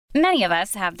Many of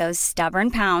us have those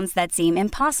stubborn pounds that seem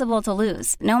impossible to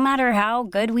lose, no matter how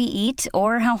good we eat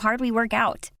or how hard we work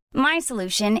out. My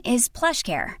solution is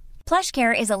PlushCare.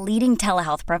 PlushCare is a leading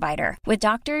telehealth provider with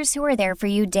doctors who are there for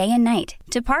you day and night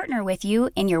to partner with you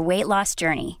in your weight loss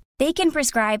journey. They can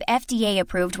prescribe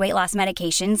FDA-approved weight loss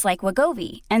medications like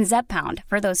Wegovy and Zepbound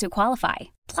for those who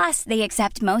qualify. Plus, they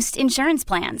accept most insurance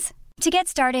plans. To get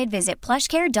started, visit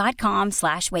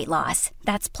plushcare.com/weightloss.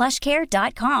 That's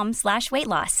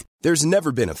plushcare.com/weightloss. There's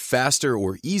never been a faster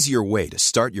or easier way to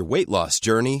start your weight loss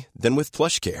journey than with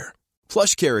PlushCare.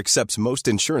 PlushCare accepts most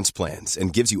insurance plans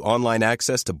and gives you online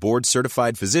access to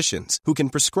board-certified physicians who can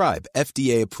prescribe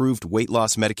FDA-approved weight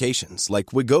loss medications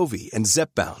like Wegovy and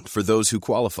Zepbound for those who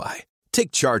qualify.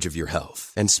 Take charge of your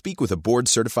health and speak with a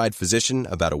board-certified physician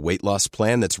about a weight loss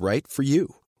plan that's right for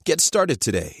you. Get started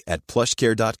today at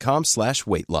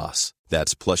plushcare.com/weightloss.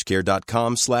 That's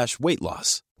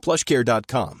plushcare.com/weightloss.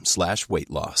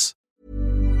 plushcare.com/weightloss.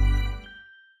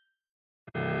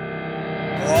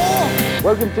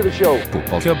 Welcome to the show.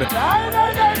 Fotballklubben.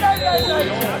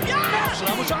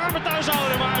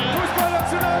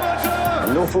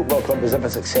 And no football club is ever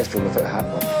successful without a hat.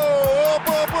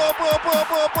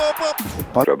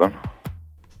 Fotballklubben.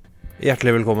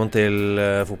 Hjertelig velkommen til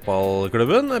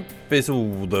fotballklubben,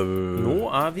 episode... Nå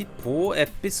vi på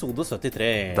episode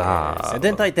 73. Da.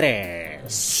 73.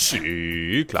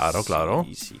 Sykt, klaro.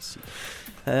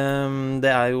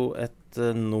 Det jo et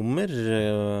nummer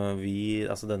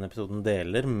denne episoden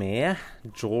deler med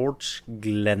George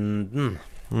Glendon.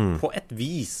 På et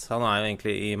vis. Han jo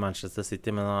egentlig i Manchester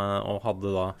City, men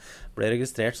ble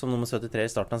registrert som nummer 73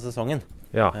 i starten av sesongen.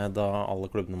 Ja. Da alle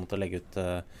klubbene måtte legge ut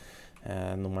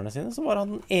numrene sine, så var han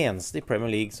den eneste i Premier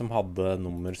League som hadde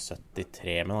nummer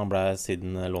 73, men han ble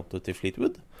siden lånt ut til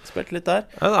Fleetwood. Spilte litt der.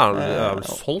 Ja, det vel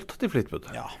solgt til Fleetwood.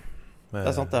 Ja,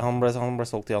 det sant det. Han ble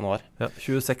solgt i januar. Ja,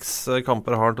 26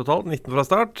 kamper har han totalt, 19 fra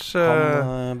start.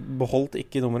 Han beholdt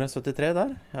ikke nummeret 73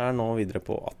 der. Nå videre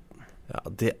på 18. Ja,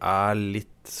 det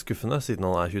litt skuffende siden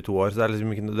han 22 år, så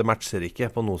liksom ikke, det matcher ikke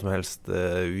på noe som helst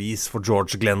vis for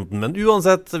George Glendon. Men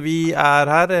uansett, vi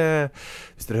her,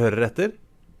 hvis dere hører etter.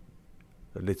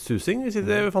 Litt susing.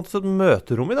 Vi fant oss et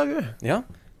møterom i dag. Ja,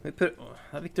 det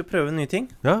viktig å prøve nye ting.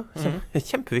 Ja,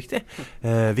 kjempeviktig.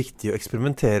 Viktig å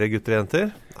eksperimentere, gutter og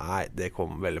jenter. Nei, det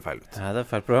kom veldig feil ut. Ja, det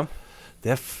feil program.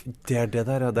 Det det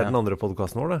der, det den andre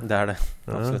podcasten vår, det. Det,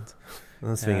 absolutt.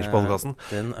 Den swingers-podcasten.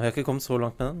 Jeg har ikke kommet så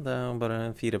langt med den. Det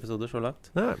bare 4 episoder så langt.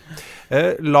 Ja.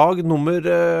 Lag nummer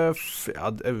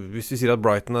hvis vi sier at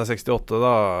Brighton 68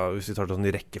 da, hvis vi tar det sånn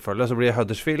i rekkefølge, så blir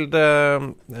Huddersfield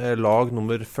lag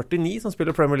nummer 49 som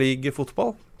spiller Premier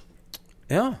League-fotball.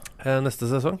 Ja. Neste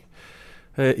sesong.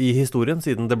 I historien,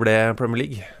 siden det ble Premier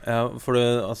League. Ja, for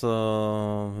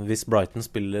hvis Brighton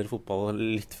spiller fotball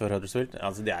litt før Huddersfield,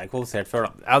 altså de kvalifisert før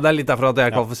da. Ja, det litt derfor at de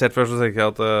kvalifisert før, så tenker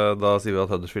jeg at da sier vi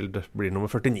at Huddersfield blir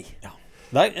nummer 49. Ja.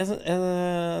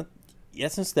 Jeg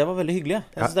synes det var veldig hyggelig.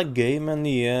 Jeg synes det gøy med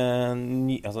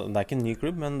altså det ikke en ny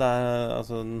klubb, men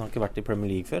altså, den har ikke vært i Premier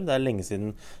League før. Det lenge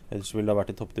siden Huddersfield har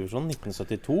vært i toppdivisjonen,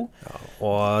 1972. Ja,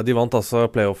 og de vant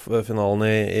altså playoff-finalen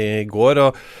i går,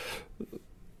 og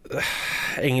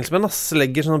engelskmenn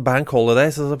legger sånne bank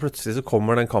holidays, så plutselig så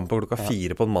kommer den kampen klokka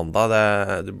 4 på en mandag.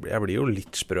 Jeg blir jo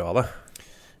litt sprø av det.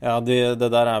 Ja, det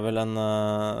der vel en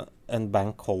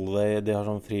bank holiday. De har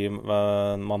sånn fri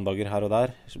mandager her og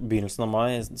der. Begynnelsen av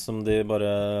mai, som de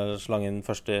bare slang inn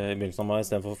første i begynnelsen av mai, i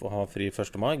stedet for å ha fri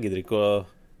 1. mai. Gidder ikke å...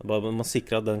 Man må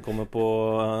sikre at den kommer på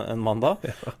en mandag,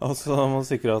 og så må man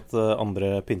sikre at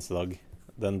andre pinsedag,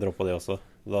 den dropper de også.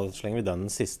 Da slenger vi den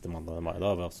siste mandag i mai.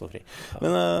 Da vi også fri.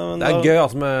 Men det gøy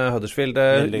altså med Huddersfield.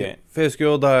 Veldig gøy. For jeg husker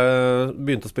jo da jeg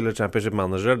begynte å spille Championship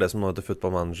Manager, det som nå heter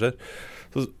Football Manager,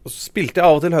 så spilte jeg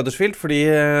av og til Huddersfield fordi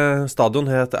stadion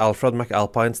het Alfred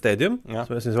McAlpine Stadium,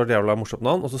 som jeg synes var et jævla morsomt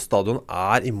navn. Og så stadion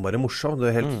innmari morsom.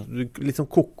 Det helt litt sånn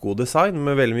koko-design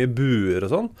med veldig mye buer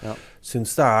og sånn. Ja.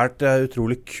 Synes det et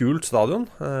utrolig kult stadion.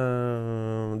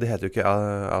 Det heter jo ikke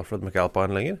Alfred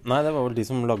McAlpine lenger. Nei, det var vel de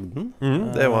som lagde den.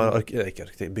 Det var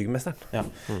byggmesteren. Ja.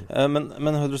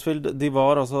 Men Huddersfield, de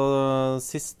var altså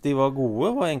sist de var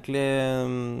gode, var egentlig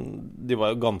de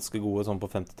var jo ganske gode sånn på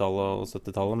 50-tallet og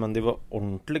 70-tallet, men de var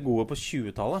ordentlig gode på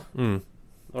 20-tallet.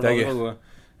 Det gøy.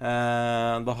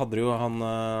 Da hadde jo han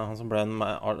som ble en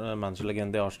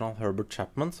managerlegende i Arsenal, Herbert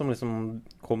Chapman, som liksom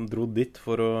dro dit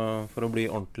for å bli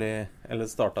ordentlig, eller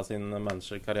startet sin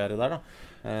managerkarriere der da.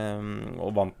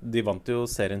 Og de vant jo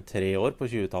serien 3 år på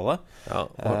 20-tallet. Ja,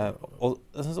 og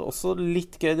jeg synes også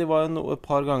litt gøy, de var jo et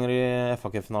par ganger i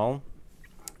FA-finalen.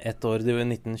 Et år, i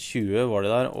 1920 var de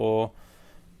der, og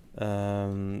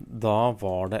da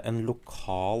var det en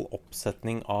lokal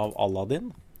oppsetning av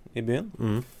Aladdin. i byen.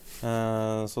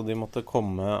 Så de måtte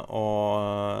komme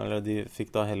eller de fikk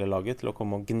da hele laget til å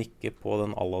komme og gnikke på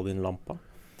den Aladdin-lampa.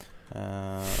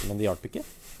 Men det hjalp ikke.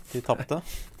 De tappte.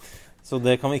 Så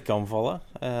det kan vi ikke anbefale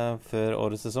før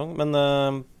årets sesong. Men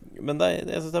jeg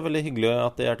synes det er veldig hyggelig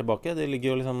at de tilbake. De ligger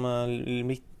jo liksom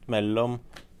midt mellom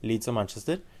Leeds og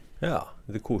Manchester. Ja,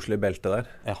 det koselige beltet der.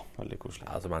 Ja, veldig koselig.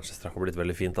 Ja, altså Manchester har blitt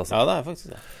veldig fint, altså. Ja, det er faktisk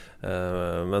det.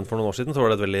 Men for noen år siden så var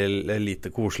det et veldig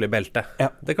lite koselig belte. Ja.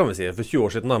 Det kan vi si. For 20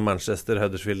 år siden da, Manchester,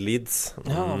 Huddersfield, Leeds.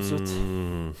 Ja, absolutt.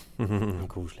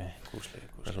 Koselig.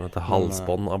 Det er sånn et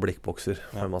halsbånd av blikkbokser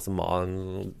med masse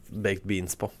baked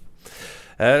beans på.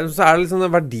 Så er det liksom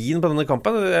verdien på denne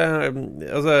kampen.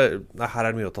 Altså, her er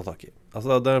det mye å ta tak i.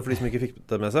 Altså, for de som ikke fikk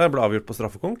det med seg, ble avgjort på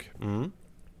straffekonk.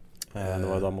 Det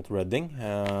var jo da mot Reading.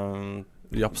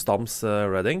 Japp Stams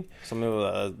Reading. Som jo,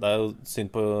 det er jo synd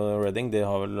på Reading. De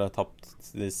har vel tapt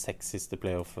de 6 siste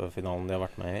playoff-finalen de har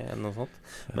vært med i, eller noe sånt.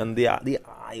 Men de er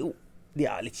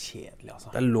litt kjedelige, altså.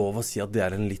 Det er lov å si at de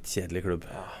er en litt kjedelig klubb.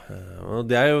 Og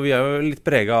vi er jo litt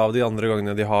preget av de andre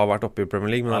gangene de har vært oppe i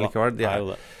Premier League, men allikevel, de er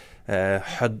jo det.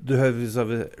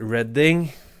 Reading,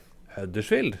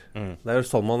 Huddersfield. Det er jo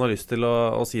sånn man har lyst til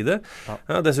å si det.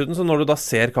 Dessuten, så når du da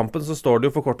ser kampen, så står det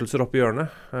jo forkortelser oppe i hjørnet.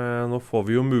 Nå får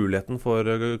vi jo muligheten for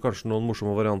kanskje noen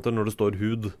morsomme varianter når det står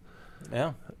hud. Ja.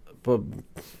 På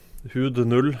hud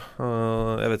 0.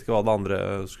 Jeg vet ikke hva det andre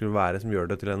skulle være som gjør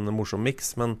det til en morsom mix,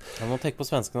 men jeg må tenke på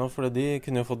svenskene nå, for de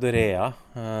kunne jo fått rea,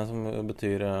 som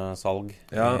betyr salg.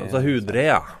 Ja, altså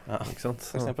hudrea. Ikke sant?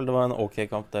 For eksempel, det var en ok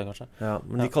kamp det, kanskje. Ja,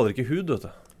 men de kaller ikke hud, vet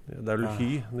du. Det er vel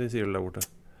hy, de sier det der borte.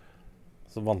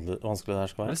 Så vanskelig det her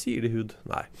skal være. Eller sier de hud?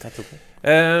 Nei. Jeg tror ikke.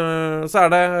 Så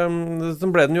så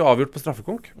ble den jo avgjort på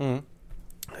straffekonk.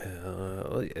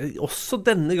 Også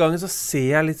denne gangen så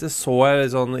jeg litt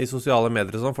sånn i sosiale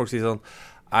medier sånn, folk sier sånn: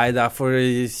 nei, det er for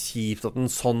kjipt at en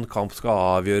sånn kamp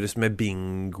skal avgjøres med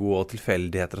bingo og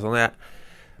tilfeldigheter og sånn.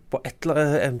 På et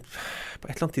eller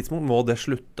annet tidspunkt må det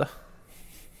slutte.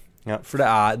 For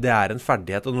det er en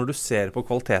ferdighet. Og når du ser på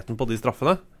kvaliteten på de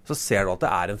straffene, så ser du at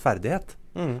det er en ferdighet.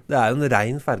 Det er jo en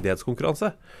ren ferdighetskonkurranse.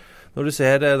 Når du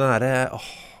ser den derre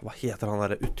hva heter han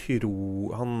der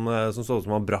han som så ut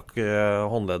som han brakk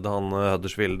håndleddet, han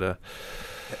Huddersfield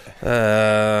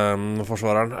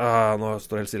forsvareren. Nå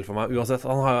står det helt stille for meg. Uansett,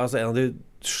 han har altså en av de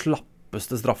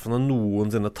slappeste straffene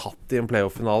noensinne tatt i en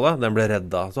playoff-finale. Den ble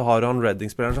redda. Så har du han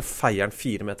Reading-spilleren, så feier han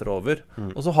 4 meter over.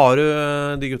 Og så har du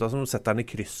de gutta som setter den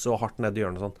i krysset og hardt ned i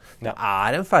hjørnet sånn. Det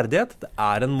er en ferdighet. Det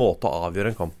er en måte å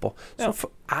avgjøre en kamp på. Så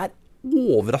er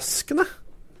overraskende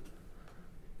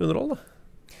underholdende.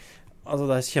 Altså,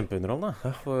 det er kjempeunderholdende.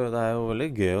 For det er jo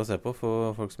veldig gøy å se på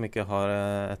for folk som ikke har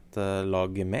et lag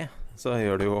med. Så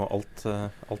gjør det jo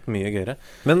alt mye gøyere.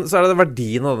 Men så er det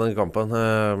verdien av denne kampen.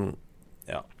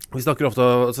 Vi snakker ofte,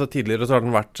 så tidligere så har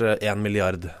den vært 1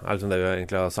 milliard, er liksom det vi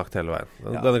egentlig har sagt hele veien.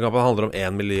 Denne kampen handler om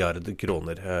 1 milliard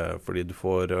kroner, fordi du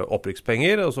får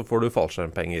opprykkspenger, og så får du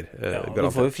fallskjermpenger. Du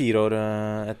får jo 4 år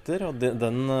etter, og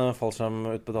den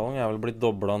fallskjermutbetalingen er vel blitt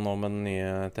doblet nå med den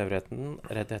nye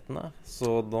TV-rettighetene,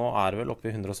 så nå er det vel oppe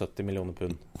i 170 millioner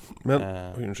pund. Men,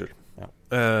 unnskyld.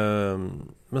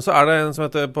 Men så er det en som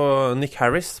heter på Nick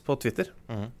Harris på Twitter.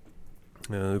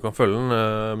 Du kan følge den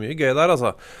mye gøy der,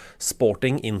 altså.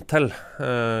 Sporting Intel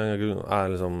er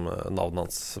liksom navnet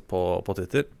hans på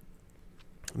Twitter.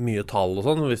 Mye tall og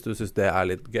sånn, hvis du synes det er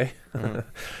litt gøy.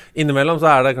 Innimellom så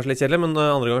er det kanskje litt kjedelig, men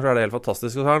andre ganger så er det helt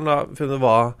fantastisk. Og så har han da funnet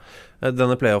hva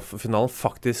denne playoff-finalen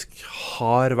faktisk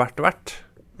har vært verdt.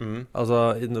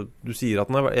 Altså, jeg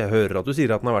hører at du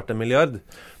sier at den har vært 1 milliard,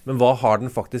 men hva har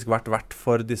den faktisk vært verdt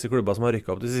for disse klubba som har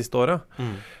rykket opp de siste årene?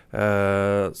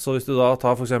 Så hvis du da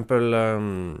tar for eksempel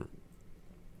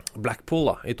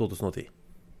Blackpool da, i 2010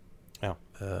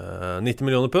 90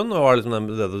 millioner pund, og var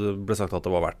liksom det det ble sagt at det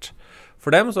var verdt. For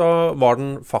dem så var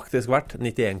den faktisk verdt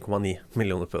 91,9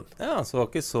 millioner pund. Ja, så det var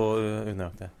ikke så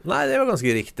unøyaktig. Nei, det var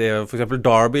ganske riktig. For eksempel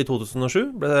Derby i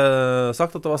 2007 ble det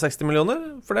sagt at det var 60 millioner.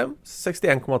 For dem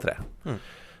 61,3.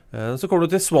 Så kommer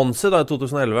du til Swansea da i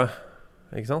 2011.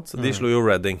 Ikke sant? Så de slo jo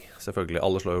Reading, selvfølgelig.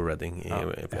 Alle slår jo Reading i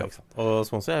playoff. Og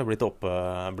Swansea er blitt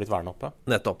værende oppe.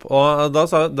 Nettopp. Og da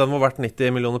sa jeg den var verdt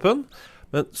 90 millioner pund.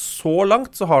 Men så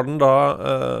langt så har den da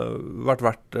vært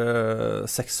verdt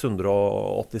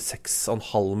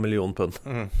 686,5 millioner pund.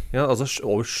 Altså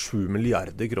over 7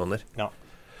 milliarder kroner. Ja.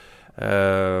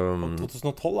 Og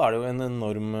 2012 er det jo en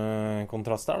enorm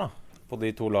kontrast der da, på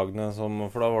de to lagene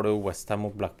for da var det jo West Ham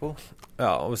mot Blackpool.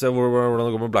 Ja, og vi ser hvordan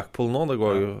det går med Blackpool nå. Det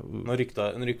går jo... Nå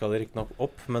rykka det riktig nok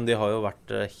opp, men de har jo vært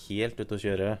helt ute å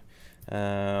kjøre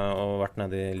og vært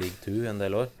nede i League 2 en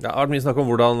del år. Ja, det har vært mye snakk om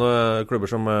hvordan klubber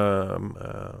som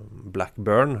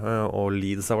Blackburn og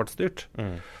Leeds har vært styrt.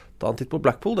 Ta en titt på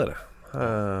Blackpool, dere.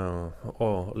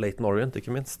 Og Leyton Orient,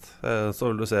 ikke minst. Så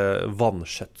vil du se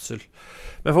vannskjøtsel.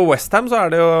 Men for West Ham så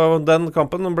er det jo den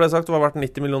kampen ble sagt var verdt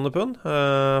 90 millioner pund.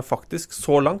 Faktisk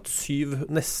så langt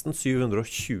nesten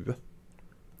 720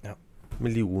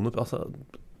 millioner, altså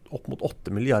opp mot 8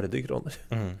 milliarder kroner.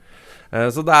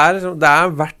 Så det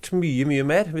er verdt mye, mye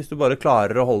mer hvis du bare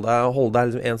klarer å holde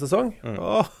deg liksom en sesong.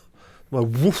 Bare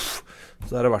voff,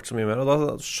 så er det verdt så mye mer. Og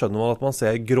da skjønner man at man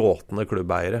ser gråtende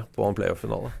klubbeiere på en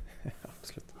playoff-finale.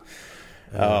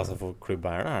 Ja, altså for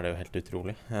klubbeierne er det jo helt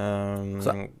utrolig.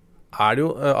 Så er det jo,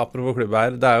 apropos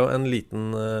klubbeier, det er jo en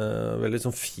liten, veldig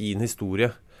sånn fin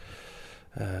historie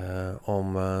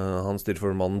om han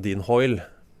styrformannen Dean Hoyle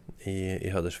i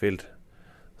Huddersfield,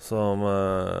 som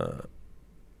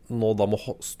nå da må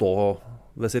stå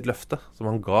ved sitt løfte, som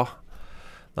han ga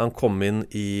da han kom inn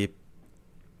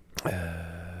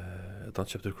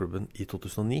han kjøpte klubben i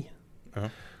 2009.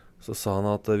 Så sa han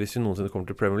at hvis vi noensinne kommer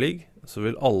til Premier League, så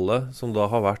vil alle som da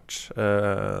har vært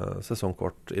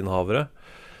sesongkortinnehavere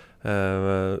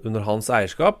under hans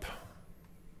eierskap,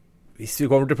 hvis vi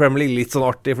kommer til Premier League, litt sånn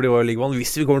artig, for de var jo ligamann,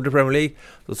 hvis vi kommer til Premier League,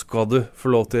 så skal du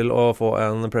få lov til å få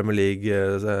en Premier League,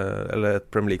 eller et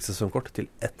Premier League sesongkort til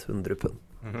 100 pund.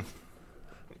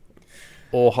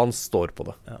 Og han står på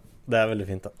det. Ja, det er veldig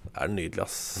fint da. Det er nydelig,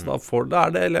 ass. Da er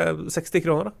det 60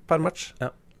 kroner da, per match. Ja,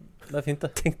 det er fint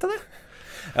det. Tenk deg det.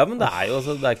 Ja, men det er jo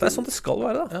altså, det er sånn det skal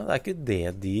være da. Ja, det er ikke det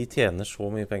de tjener så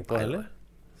mye penger på heller.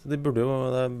 Så det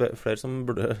er flere som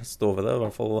burde stå ved det, i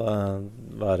hvert fall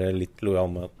være litt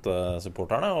lojal med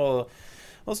supporterne,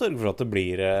 og sørge for at det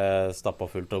blir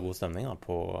stappet fullt og god stemning da,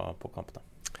 på kampene.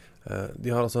 De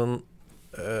har altså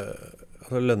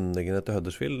lønningene til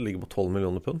Huddersfield ligger på 12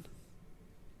 millioner pund.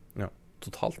 Ja.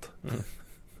 Totalt.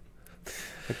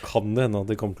 Det kan det hende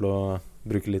at de kommer til å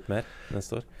bruke litt mer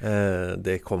neste år.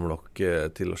 Det kommer nok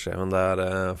til å skje, men det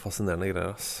er fascinerende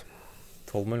greier, ass.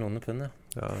 12 millioner pund, ja.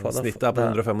 Snittet er på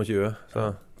 125.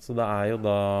 Så det er jo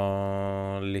da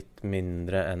litt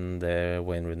mindre enn det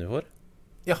Wayne Rooney får?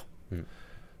 Ja.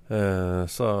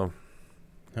 Så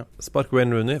spark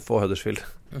Wayne Rooney, få Huddersfield.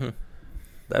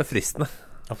 Det er jo fristende.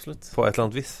 Absolutt. På et eller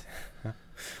annet vis.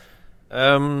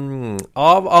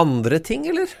 Av andre ting,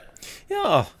 eller?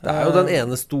 Ja. Det er jo den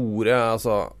ene store,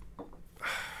 altså.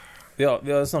 Vi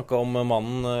har snakket om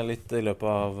mannen litt i løpet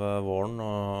av våren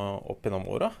og opp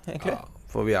innom året, egentlig. Ja,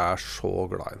 for vi er så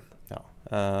glad i den. Ja.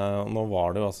 Nå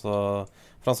var det jo altså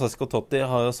Francesco Totti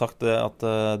har jo sagt det at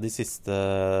de siste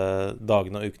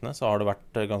dagene og ukene så har det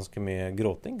vært ganske mye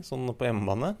gråting sånn på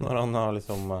hjemmebane, når han har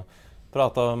liksom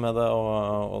pratet med det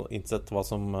og innsett hva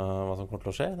som kommer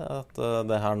til å skje. At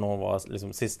det her nå var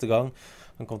liksom siste gang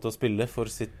han kom til å spille for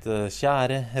sitt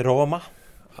kjære Roma.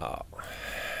 Ja.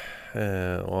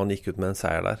 Og han gikk ut med en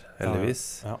seier der, heldigvis.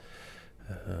 Ja.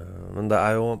 Men det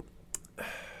er jo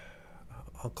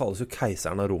han kalles jo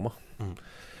keiseren av Roma.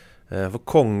 For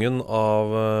kongen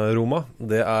av Roma,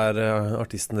 det er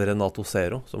artisten Renato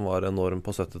Zero, som var enorm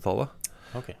på 70-tallet.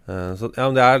 Okay. Så ja,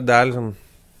 men det er liksom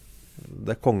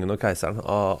det er kongen og keiseren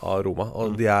av Roma,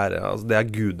 og det er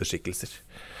gudeskikkelser.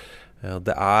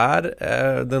 Det er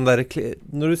den der,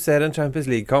 når du ser en Champions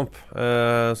League-kamp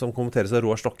som kommenteres av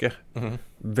Roar Stokke,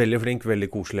 veldig flink, veldig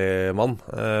koselig mann,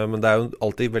 men det er jo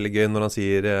alltid veldig gøy når han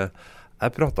sier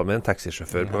jeg pratet med en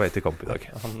taxisjåfør på vei til kamp i dag.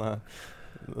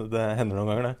 Det hender noen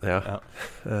ganger det. Ja.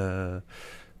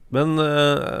 Men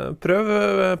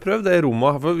prøv det i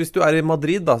Roma, for hvis du er i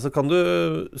Madrid da, så kan du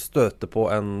støte på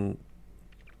en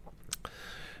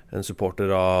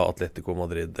supporter av Atletico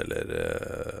Madrid eller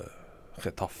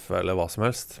Getafe eller hva som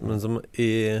helst. Men som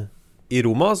i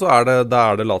Roma så er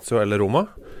det Lazio eller Roma.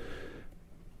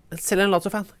 Selv en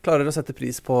Lazio-fan klarer å sette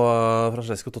pris på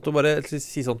Francesco Totti. Bare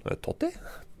si sånn, Totti?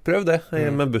 Prøv det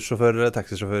med bussjåfør eller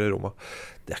taxisjåfør i Roma.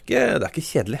 Det er ikke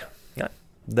kjedelig. Nei.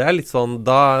 Det er litt sånn,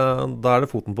 da er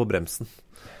det foten på bremsen.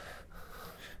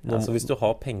 Altså hvis du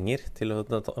har penger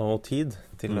og tid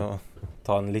til å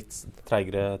ta en litt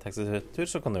treigere taxitur,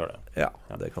 så kan du gjøre det. Ja,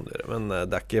 det kan du gjøre. Men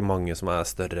det er ikke mange som er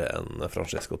større enn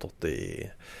Francesco Totti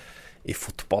i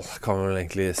fotball, kan man vel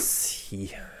egentlig si.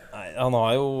 Nei, han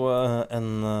har jo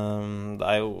det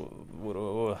er jo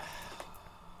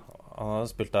han har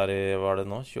spilt der i, hva er det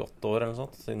nå, 28 år eller noe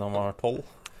sånt, siden han var 12.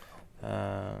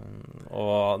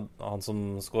 Og han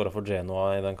som skåret for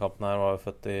Genoa i den kampen her var jo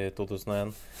født i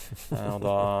 2001. Og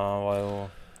da var jo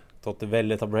Totti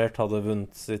vel etablert, hadde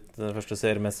vunnet sitt første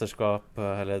seriemesterskap,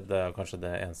 eller det er kanskje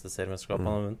det eneste seriemesterskapet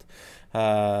han har vunnet.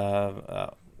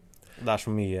 Det er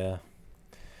så mye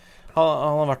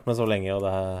han har vært med så lenge, og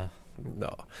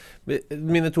Ja.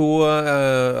 Mine to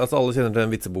altså alle kjenner til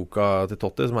den vitseboka til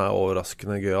Totti, som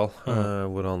overraskende gøyal,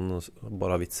 hvor han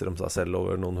bare har vitser om seg selv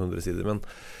over noen 100 sider. Men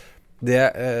det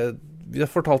vi har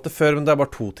fortalt det før, men det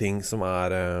bare to ting som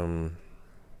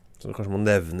som kanskje må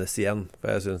nevnes igjen. For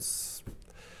jeg synes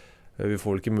vi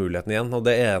får vel ikke muligheten igjen. Og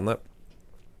det ene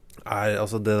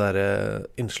altså det der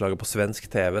innslaget på svensk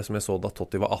TV som jeg så da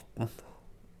Totti var 18.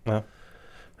 Ja.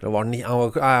 Jeg var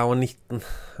 19,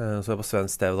 så jeg på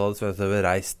svensk TV da hadde svensk TV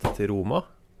reist til Roma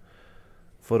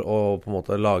for å på en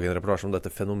måte lage en reportasje om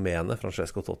dette fenomenet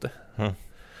Francesco Totti.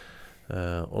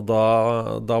 Og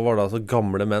da var det altså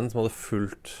gamle menn som hadde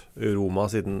fulgt Roma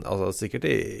siden, altså sikkert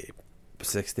i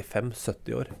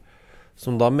 65-70 år,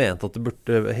 som da mente at det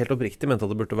burde, helt oppriktig mente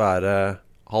at det burde være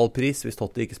halv pris hvis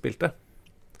Totti ikke spilte.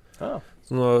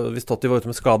 Så hvis Totti var ute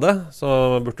med skade,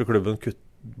 så burde klubben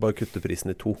bare kutte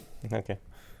prisen i 2. Ok.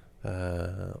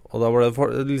 Og da var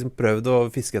det liksom prøvd å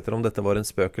fiske etter om dette var en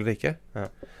spøk eller ikke.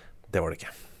 Det var det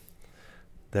ikke.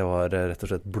 Det var rett og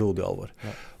slett blodig alvor.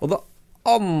 Og det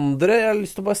andre jeg har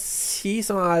lyst til å bare si,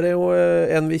 som jo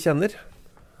en vi kjenner,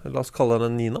 la oss kalle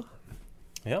henne Nina.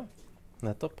 Ja,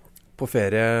 nettopp. På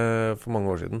ferie for mange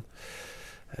år siden.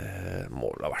 Må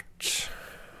vel ha vært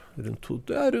rundt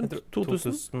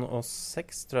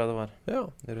 2006 tror jeg det var. Ja,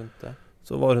 rundt det.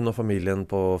 Så var hun og familien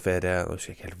på ferie. Jeg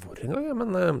husker ikke helt hvor en gang,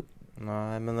 men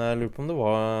nei, men jeg lurer på om det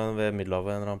var ved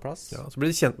Middelhavet en eller annen plass. Ja, så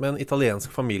ble de kjent med en italiensk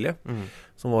familie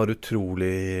som var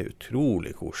utrolig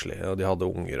koselig. Og de hadde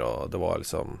unger, og det var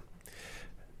liksom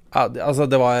altså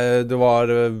det var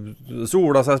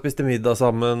sola seg, spiste middag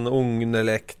sammen, ungene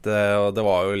lekte, og det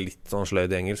var jo litt sånn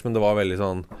sløyd engelsk, men det var veldig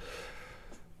sånn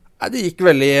det gikk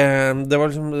veldig det var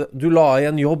liksom, du la i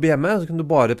en jobb hjemme, så kunne du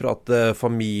bare prate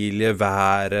familie,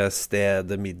 været,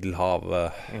 stedet,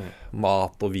 Middelhavet,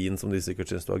 mat og vin, som de sikkert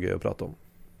synes det var gøy å prate om.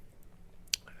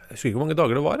 Jeg husker ikke hvor mange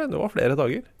dager det var flere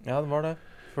dager. Ja, det var det.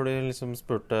 Før de liksom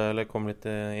spurte, eller kom litt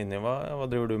inn i hva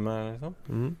driver du med, liksom?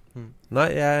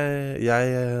 Nei, jeg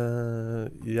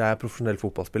er profesjonell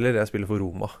fotballspiller. Jeg spiller for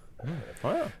Roma.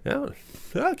 Ja,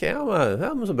 ok,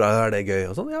 men så bra, det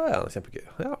gøy og sånn. Ja, kjempegøy.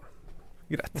 Ja,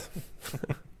 greit.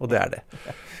 Og det det.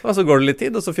 Og så går det litt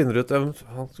tid, og så finner du ut han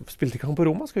spilte ikke han på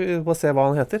Roma, skal vi bare se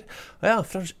hva han heter. Ja,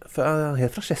 han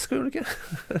heter Francesco, gjorde du ikke?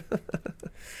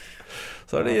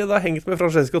 Så har de da hengt med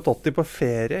Francesco Totti på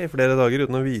ferie i flere dager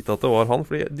uten å vite at det var han,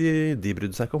 fordi de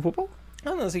brydde seg ikke om fotball.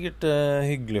 Ja, det sikkert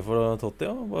hyggelig for Totti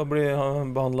å bli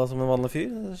behandlet som en vanlig fyr.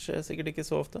 Det skjer sikkert ikke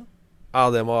så ofte. Ja,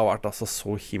 det må ha vært altså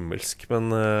så himmelsk, men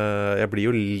jeg blir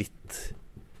jo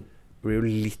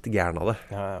litt gæren av det.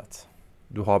 Ja, jeg vet.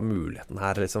 Du har muligheten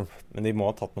her, liksom. Men de må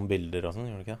ha tatt noen bilder og sånn,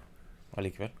 gjør de ikke det?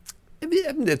 Allikevel.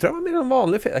 Det tror jeg var mer en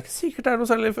vanlig det ikke sikkert det noe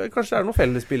særlig. Kanskje det noe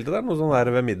fellesbilde der, noe sånn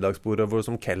der ved middagsbordet hvor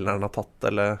som kelneren har tatt,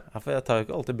 eller ja, for jeg tar jo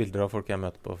ikke alltid bilder av folk jeg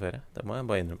møter på ferie. Det må jeg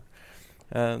bare innrømme.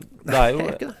 Det jo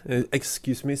ikke det.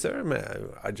 Excuse me, sir, I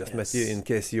just met you in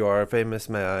case you are famous,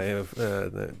 may I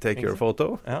take your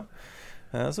photo? Ja.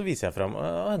 Så viser jeg frem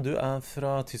du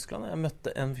fra Tyskland. Jeg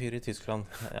møtte en fyr i Tyskland.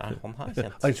 Ja, han her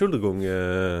kjent. Entschuldigung,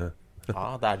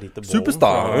 ja, det litt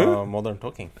Superstar fra Modern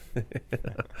Talking.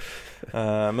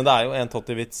 Men det jo en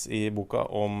Totti-vits i boka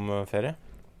om ferie.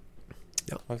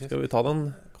 Ja, skal vi ta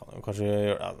den? Kan jo kanskje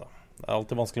gjøre det. Det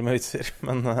alltid vanskelig med vitser,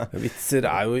 men vitser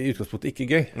jo i utgangspunktet ikke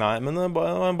gøy. Nei, men det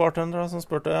var en bartender som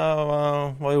spurte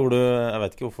hva gjorde du? Jeg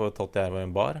vet ikke hvorfor Totti var i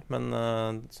en bar, men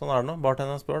sånn det nå.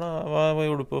 Bartenderen spør da, hva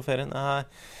gjorde du på ferien?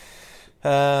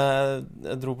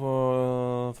 Jeg dro på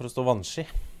for å stå vannski.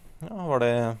 Ja, var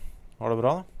det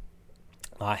bra da?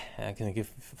 Nei, jeg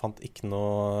fant ikke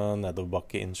noe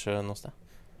nedoverbakke innsjø noe sted.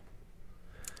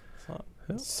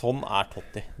 Sånn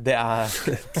Totti. Det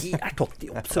Totti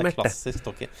oppsummert. Det klassisk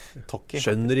Totti.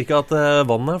 Skjønner ikke at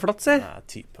vannet flatt, si. Nei,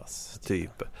 type, ass.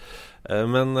 Type.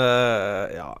 Men,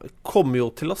 ja, kommer jo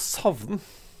til å savne.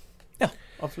 Ja,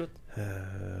 absolutt.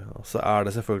 Og så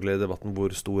det selvfølgelig debatten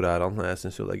hvor stor han. Jeg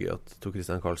synes jo det gøy at Tor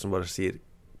Christian Karlsson bare sier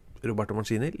Roberto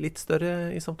Mancini litt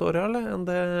større i Sampdoria enn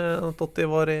det Totti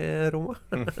var i Roma.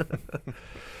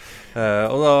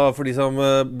 Og da, for de som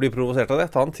blir provosert av det,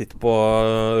 ta en titt på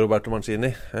Roberto Mancini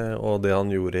og det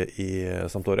han gjorde i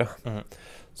Sampdoria.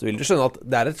 Så vil du skjønne at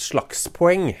det et slags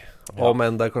poeng, om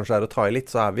enn det kanskje å ta i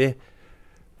litt, så vi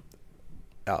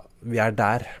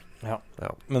der. Ja.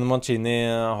 Men Mancini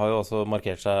har jo også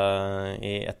markert seg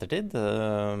i ettertid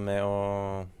med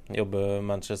å jobbe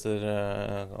Manchester,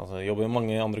 altså jobbe i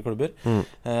mange andre klubber.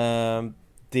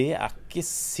 Det ikke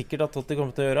sikkert at Totti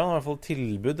kommer til å gjøre. Han har i hvert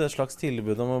fall et slags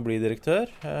tilbud om å bli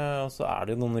direktør. Og så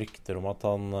det jo noen rykter om at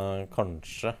han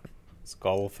kanskje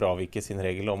skal fravike sin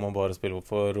regel om å bare spille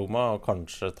for Roma, og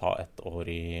kanskje ta et år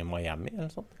i Miami eller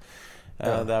sånt.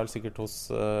 Det vel sikkert hos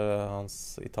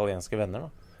hans italienske venner,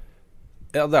 da.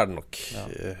 Ja, det det nok.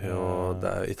 Og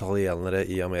det italienere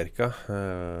i Amerika.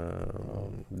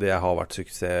 Det har vært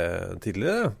suksess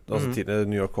tidligere. Altså tidligere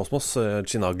New York Cosmos,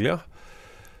 Chinaglia.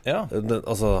 Ja.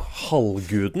 Altså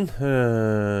halvguden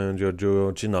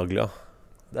Giorgio Chinaglia.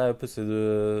 Det jo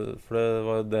plutselig for det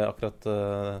var jo det akkurat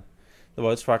det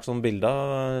var et svært sånn bilde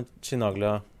av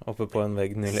Chinaglia oppe på en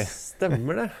vegg nylig.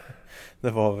 Stemmer det.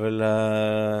 Det var vel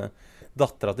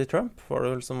datteren til Trump var det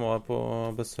vel som var på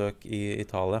besøk i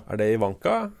Italia. Det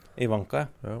Ivanka? Ivanka,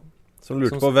 ja. Som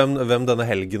lurte på hvem denne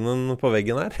helgenen på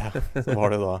veggen Ja, så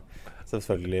var det da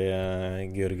selvfølgelig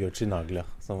Giorgio Chinaglia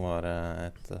som var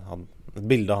et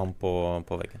bilde av ham på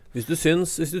veggen. Hvis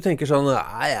du tenker sånn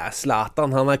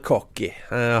Zlatan, han cocky.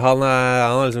 Han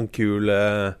liksom kul.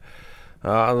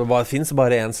 Det finnes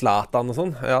bare en Zlatan og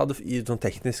sånn. Ja, sånn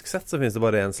teknisk sett så finnes det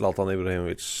bare en Zlatan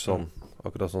Ibrahimovic sånn.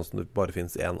 Akkurat sånn som det bare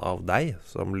finnes en av deg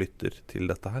som lytter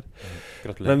til dette her.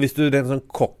 Men hvis du rent sånn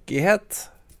cockyhet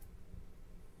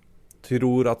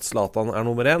tror at Zlatan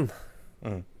nummer 1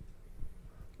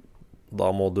 da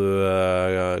må du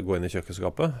gå inn i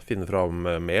kjøkkenskapet, finne fram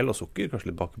mel og sukker, kanskje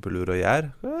litt bakepulver og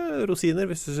gjær, rosiner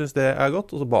hvis du synes det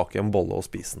godt, og så bake en bolle og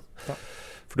spise den. Ja.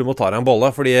 For du må ta deg en bolle,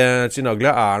 fordi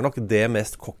Chinaglia nok det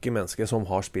mest cocky mennesket som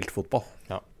har spilt fotball.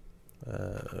 Ja.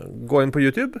 Gå inn på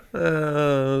YouTube,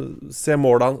 se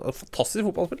målene, fantastisk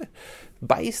fotballspiller,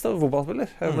 beist av fotballspiller,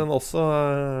 men også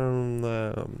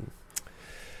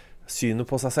synet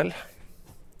på seg selv.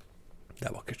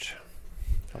 Det vakkert.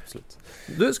 Absolutt.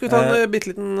 Du, skal vi ta en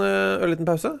bitteliten ørliten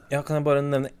pause? Ja, kan jeg bare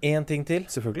nevne en ting til?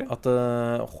 Selvfølgelig. At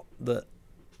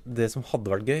det som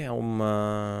hadde vært gøy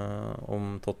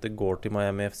om Totti går til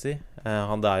Miami FC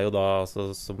han det jo da altså,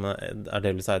 som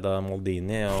delvis eid av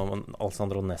Maldini og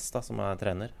Alessandro Nesta som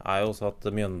trener jo også at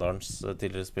Mjøndalens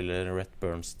tidligere spiller Rhett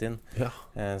Bernstein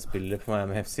spiller på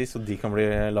Miami FC så de kan bli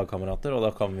lagkamerater og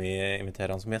da kan vi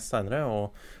invitere han som gjest senere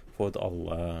og få ut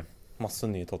masse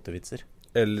nye Totti-vitser.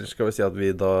 Eller skal vi si at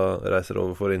vi da reiser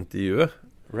over for intervjuet?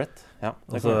 Rett, ja.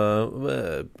 Altså,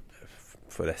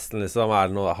 forresten liksom, har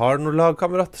du noen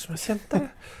lagkamerater som kjent deg?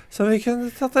 Som vi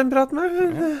kunne tatt en prat med?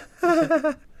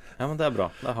 Ja, men det bra.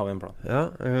 Da har vi en plan. Ja,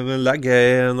 men det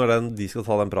gøy når de skal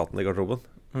ta den praten i garderoben.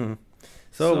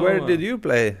 So where did you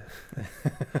play?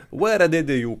 Where did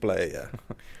you play?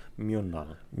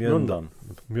 Mjøndalen.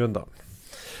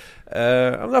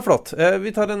 Ja, men det flott.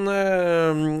 Vi tar en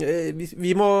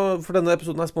vi må, for denne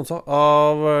episoden sponset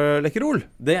av Lekkerol.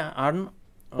 Det den.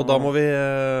 Og da må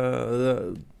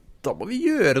vi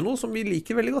gjøre noe som vi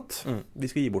liker veldig godt. Vi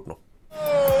skal gi bort noe.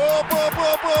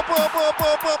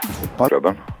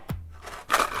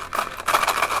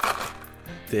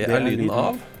 Det lyden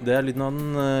av. Det lyden av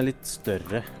den litt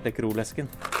større Lekkerol-esken.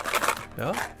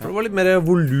 Ja, for det var litt mer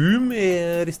volum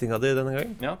i ristinga di denne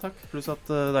gangen. Ja, takk. Pluss at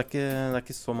det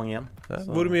ikke så mange igjen. Ja,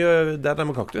 hvor mye det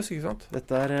med kaktus, ikke sant?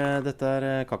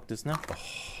 Dette kaktusen, ja.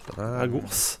 Den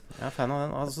god, ass. Jeg fan av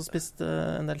den. Jeg har også spist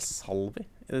en del salvi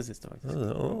i det siste, faktisk.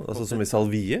 Altså som i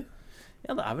salvie?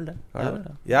 Ja, det vel det.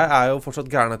 Jeg jo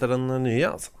fortsatt gæren etter den nye,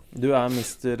 altså. Du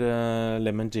Mr.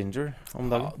 Lemon Ginger om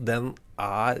dagen. Ja, den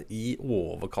i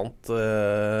overkant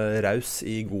raus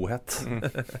i godhet.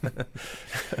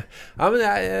 Ja, men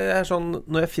jeg sånn,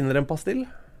 når jeg finner en pastill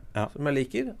som jeg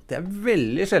liker, det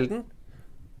veldig sjelden,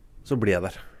 så blir jeg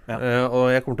der. Ja.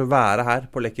 Og jeg kommer til å være her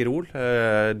på Lekkerol,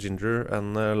 ginger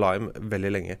and lime,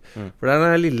 veldig lenge. For det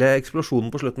den lille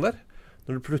eksplosjonen på slutten der,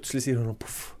 når du plutselig sier noe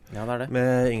puff det.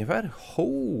 Med ingefær.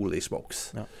 Holy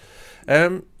smokes. Ja.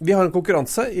 Vi har en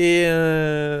konkurranse i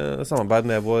samarbeid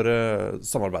med vår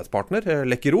samarbeidspartner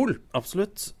Lekkerol.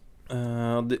 Absolutt.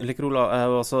 Lekkerol har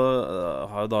jo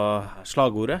da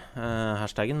slagordet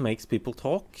hashtaggen makes people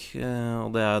talk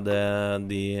og det det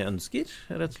de ønsker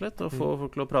rett og slett å få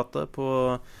folk til å prate på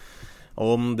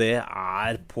om det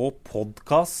på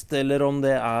podcast eller om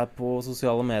det på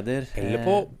sosiale medier eller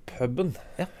på puben.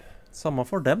 Ja. Samme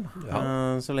for dem,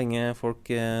 så lenge folk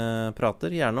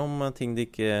prater, gjerne om ting de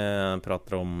ikke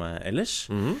prater om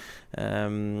ellers.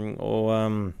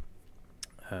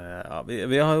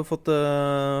 Vi har jo fått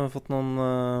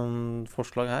noen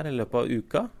forslag her i løpet av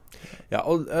uka. Ja,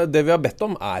 og det vi har bedt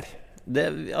om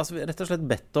vi har rett og slett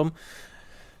bedt om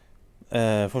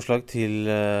forslag til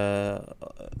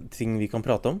ting vi kan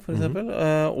prate om, for eksempel.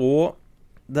 Og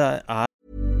det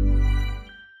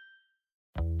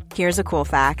Here's a cool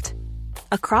fact.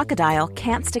 A crocodile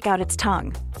can't stick out its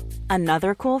tongue.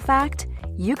 Another cool fact,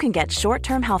 you can get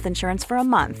short-term health insurance for a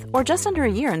month or just under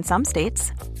a year in some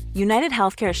states. United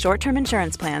Healthcare short-term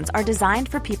insurance plans are designed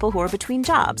for people who are between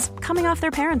jobs, coming off their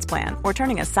parents' plan, or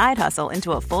turning a side hustle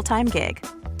into a full-time gig.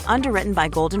 Underwritten by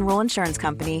Golden Rule Insurance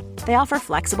Company, they offer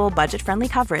flexible, budget-friendly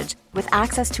coverage with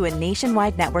access to a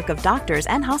nationwide network of doctors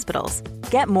and hospitals.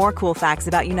 Get more cool facts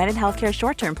about United Healthcare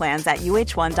short-term plans at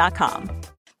uh1.com.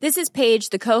 This is Paige,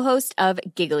 the co-host of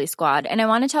Giggly Squad, and I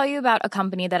want to tell you about a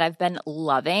company that I've been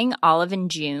loving, Olive &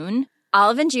 June.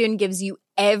 Olive & June gives you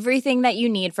everything that you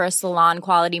need for a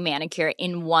salon-quality manicure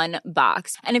in one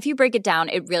box. And if you break it down,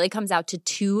 it really comes out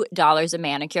to $2 a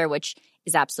manicure, which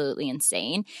is absolutely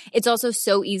insane. It's also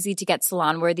so easy to get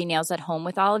salon-worthy nails at home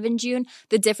with Olive & June.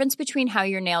 The difference between how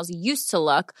your nails used to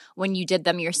look when you did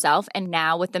them yourself and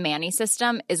now with the Mani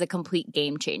system is a complete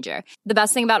game changer. The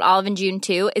best thing about Olive & June,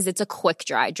 too, is it's a quick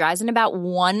dry. Dries in about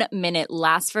 1 minute,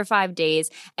 lasts for 5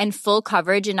 days, and full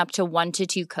coverage in up to 1 to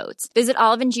 2 coats. Visit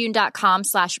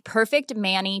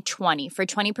oliveandjune.com/perfectmani20 for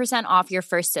 20% off your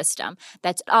first system.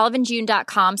 That's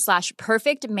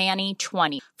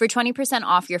oliveandjune.com/perfectmani20 for 20%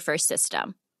 off your first system.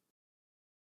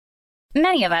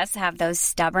 Many of us have those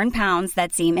stubborn pounds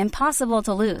that seem impossible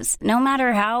to lose, no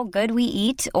matter how good we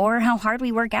eat or how hard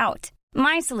we work out.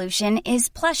 My solution is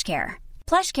PlushCare.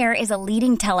 PlushCare is a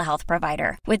leading telehealth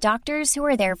provider with doctors who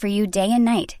are there for you day and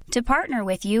night to partner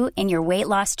with you in your weight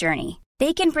loss journey.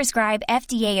 They can prescribe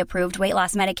FDA-approved weight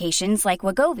loss medications like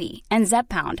Wegovy and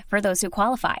Zepbound for those who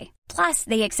qualify. Plus,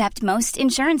 they accept most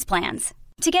insurance plans.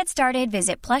 To get started,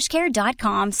 visit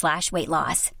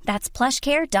plushcare.com/weightloss. That's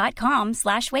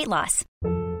plushcare.com/weightloss.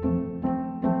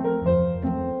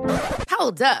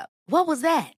 Hold up. What was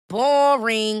that?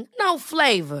 Boring. No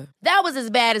flavor. That was as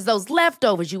bad as those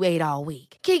leftovers you ate all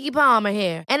week. Keke Palmer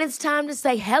here, and it's time to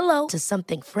say hello to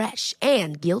something fresh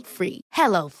and guilt-free.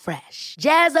 Hello Fresh.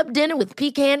 Jazz up dinner with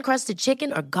pecan-crusted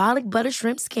chicken or garlic butter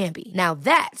shrimp scampi. Now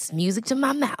that's music to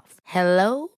my mouth.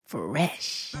 Hello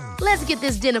Fresh. Let's get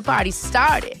this dinner party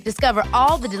started. Discover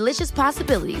all the delicious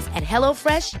possibilities at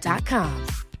hellofresh.com.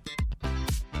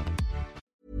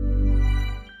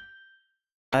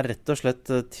 Rett og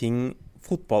slett ting,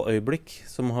 fotballøyeblikk,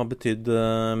 som har betydd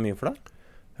mye for deg?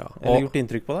 Ja, eller gjort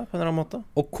inntrykk på deg på en eller annen måte?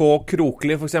 Og K.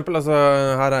 Krokli for eksempel, altså,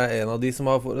 her en av de som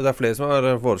har, det flere som har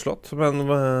foreslått, men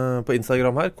på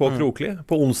Instagram her, K. Krokli.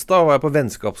 På onsdag var jeg på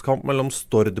vennskapskamp mellom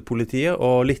Stord-politiet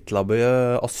og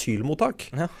Littlabøye asylmottak.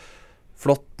 Ja.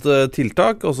 Flott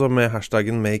tiltak, også med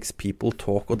hashtaggen Makes People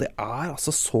Talk, og det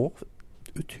altså så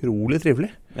utrolig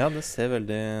trivelig. Ja, det er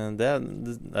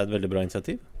et veldig bra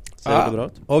initiativ. Ser det bra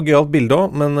ut. Og gøyalt bilde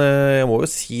også, men jeg må jo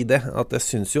si det, at jeg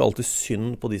synes jo alltid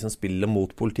synd på de som spiller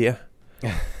mot politiet.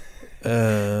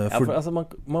 For altså, man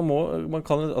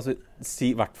kan altså, si,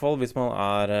 i hvert fall hvis man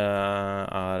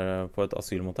er på et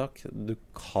asylmottak, du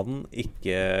kan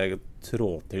ikke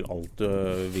trå til alt du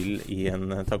vil i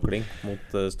en takling mot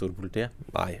storpolitiet.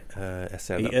 Nei, jeg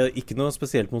ser det. Ikke noe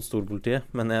spesielt mot storpolitiet,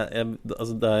 men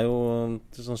altså, det jo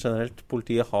sånn generelt,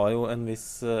 politiet har jo en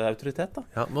viss autoritet da.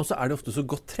 Ja, men også det ofte så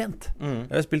godt trent.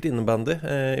 Jeg har spilt innebandy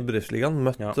i Bedriftsligaen,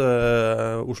 møtt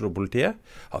Oslo-politiet.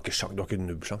 Du har ikke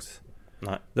nubbsjans.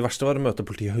 Nei. Det verste var å møte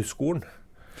Politihøgskolen,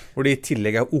 hvor de i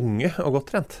tillegg unge og godt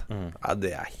trent. Ja,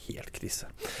 det helt krise.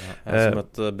 Ja, jeg har også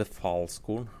møtt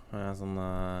befalsskolen, sånn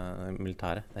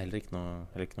militære. Det heller ikke noe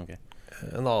gøy.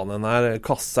 En annen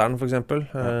Kasseren for eksempel,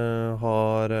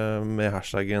 har med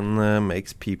hashtaggen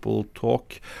Makes People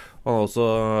Talk. Han har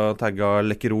også tagget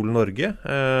Lekkerol Norge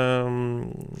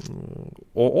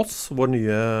og oss, vår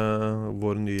nye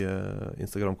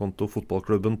Instagram-konto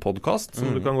Fotballklubben Podcast,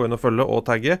 som du kan gå inn og følge og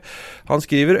tagge. Han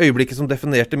skriver: øyeblikket som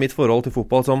definerte mitt forhold til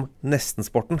fotball som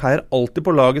nestensporten. Heier alltid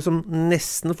på laget som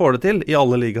nesten får det til i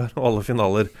alle ligaer og alle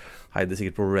finaler. Heide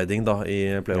sikkert på Reading da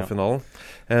i playoff-finalen.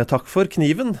 Takk for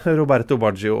kniven, Roberto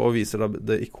Baggio, og viser da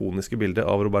det ikoniske bildet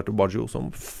av Roberto Baggio som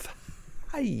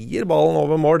heier ballen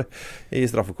over mål i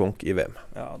straffekonk i VM.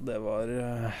 Ja, det var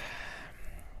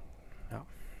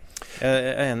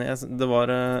Jeg enig. Det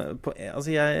var altså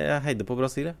jeg heide på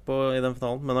Brasil i den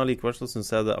finalen, men allikevel så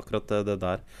synes jeg akkurat det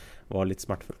der var litt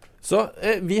smertefullt. Så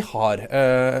vi har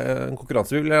en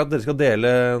konkurranse. Vi vil at dere skal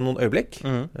dele noen øyeblikk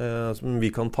som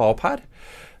vi kan ta opp her.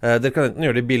 Dere kan enten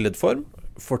gjøre det i billedform,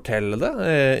 fortelle det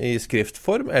i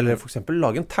skriftform, eller for eksempel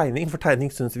lage en tegning, for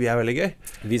tegning synes vi veldig gøy.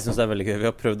 Vi synes det veldig gøy. Vi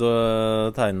har prøvd å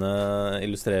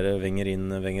illustrere Wenger inn,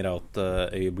 Wenger out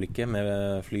øyeblikket med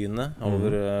flyene over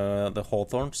The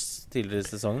Hawthorns tidligere i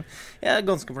sesongen. Jeg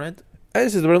ganske fornøyd. Jeg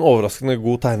synes det ble en overraskende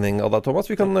god tegning av deg, Thomas.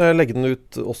 Vi kan legge den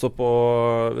ut også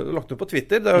lagt den ut på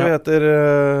Twitter, der vi heter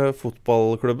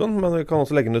Fotballklubben, men vi kan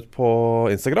også legge den ut på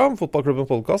Instagram, Fotballklubben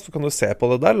Podcast, så kan du se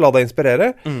på det der, la deg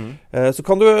inspirere. Så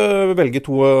kan du velge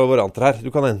 2 varianter her.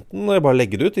 Du kan enten bare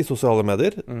legge det ut i sosiale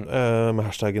medier, med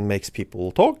hashtaggen Makes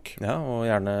People Talk. Ja, og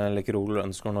gjerne Lekkerol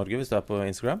ønsker Norge hvis du på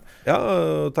Instagram. Ja,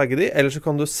 tagge de, eller så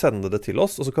kan du sende det til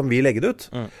oss, og så kan vi legge det ut.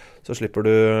 Så slipper du,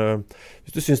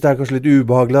 hvis du synes det kanskje litt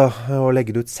ubehagelig å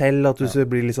legge det ut selv, at du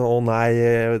blir litt sånn, nei,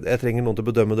 jeg trenger noen til å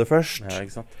bedømme det først. Ja,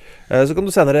 ikke sant. Så kan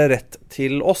du sende det rett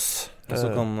til oss. Og så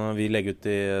kan vi legge ut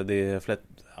de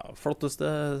flotteste,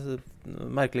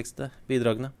 merkeligste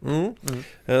bidragene.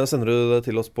 Sender du det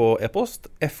til oss på e-post,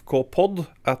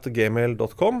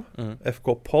 fkpod@gmail.com,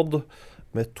 fkpod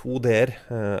med 2 d-er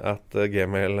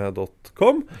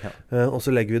 @gmail.com, og så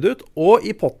legger vi det ut. Og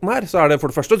i potten her, så det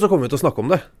for det første, så kommer vi til å snakke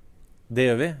om det. Det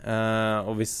gjør vi.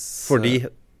 Og hvis... Fordi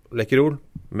Lekkerol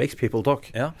makes people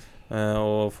talk. Ja,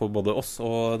 og får både oss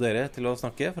og dere til å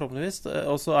snakke, forhåpentligvis.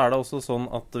 Og så det også sånn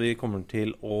at vi kommer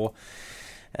til å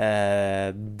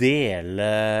dele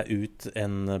ut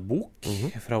en bok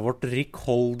fra vårt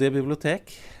rikholdige bibliotek.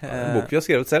 En bok vi har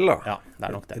skrevet selv, da. Ja,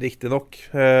 det nok det. Riktig nok,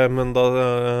 men da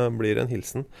blir det en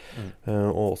hilsen.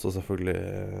 Og også selvfølgelig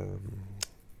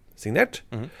signert.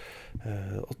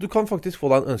 Og du kan faktisk få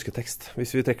deg en ønsketekst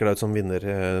hvis vi trekker deg ut som vinner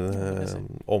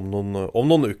om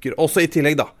noen uker. Også i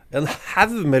tillegg da, en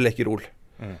haug med Lekkerol.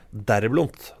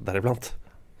 Deriblant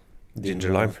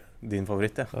Ginger Lime. Din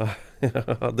favoritt, ja.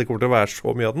 Det kommer til å være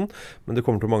så mye av den, men det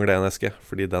kommer til å mangle en eske,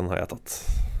 fordi den har jeg tatt.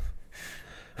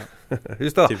 Husk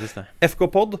det da. Typisk det.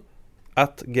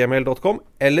 fkpod@gmail.com,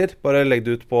 eller bare legg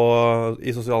det ut i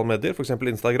sosiale medier, for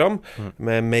eksempel Instagram,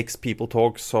 med Makes People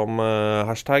Talk som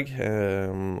hashtag,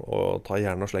 og ta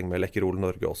gjerne og sleng med Lekkerol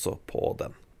Norge også på den.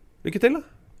 Lykke til da.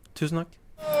 Tusen takk.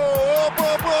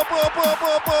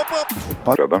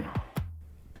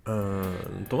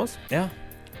 Thomas? Ja.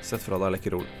 Sett fra deg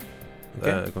Lekkerol. Du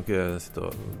kan ikke sitte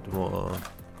og... Du må...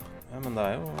 Ja, men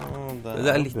det jo...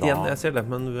 Det litt bra. Igjen, jeg ser det,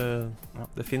 men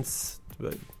det finnes...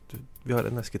 Vi har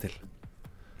en eske til.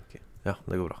 Okay. Ja,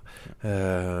 det går bra.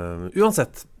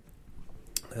 Uansett,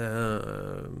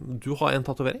 du har en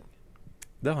tatovering.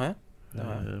 Det har jeg.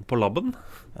 På labben.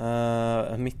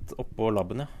 Midt oppå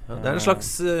labben, ja. Det en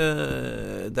slags...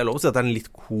 det lov å si at det en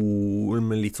litt cool,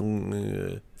 men litt sånn...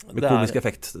 med komisk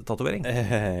effekt-tatovering.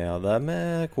 Ja, det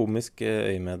med komisk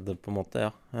øyemed på en måte,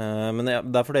 ja. Men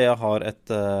det fordi jeg har et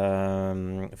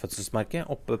fødselsmerke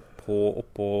oppå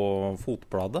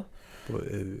fotbladet. På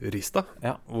rista?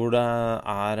 Ja, hvor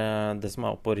det som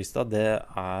oppå rista, det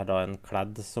da en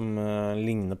kladd som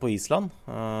ligner på Island.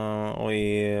 Og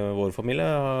i vår familie,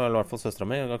 eller i hvert fall søstera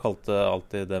mi, jeg kalte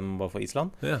alltid dem bare for Island.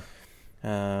 Ja.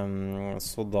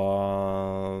 Så da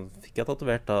fikk jeg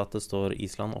tatovert at det står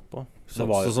Island oppå. Så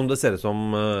som det ser ut som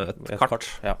et kart.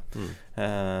 Ja.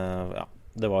 Ja.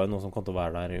 Det var jo noe som kom til å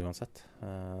være der uansett.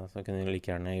 Så jeg kunne like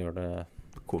gjerne gjøre det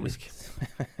komisk.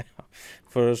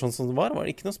 For sånn som det var det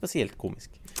ikke noe spesielt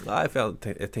komisk. Nei, for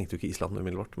jeg tenkte jo ikke Island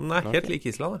umiddelbart. Men nei, helt like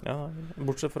Island. Ja,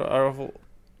 bortsett fra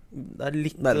det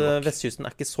litt vestkysten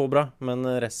ikke så bra, men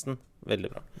resten veldig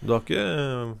bra. Du har ikke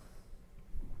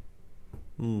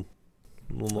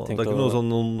det ikke noe sånn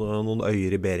noen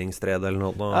øyer i Beringstredet eller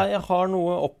noe? Nei, jeg har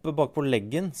noe oppe bak på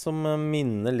leggen som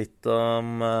minner litt om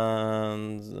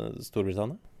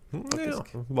Storbritannia. Ja.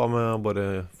 Hva med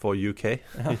bare få UK?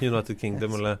 United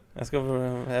Kingdom, eller?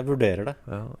 Jeg vurderer det.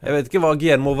 Ja. Jeg vet ikke hva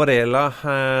Guillermo Varela,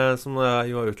 som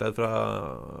jo var utleid fra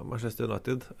Manchester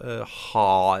United,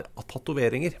 har av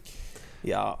tatoveringer.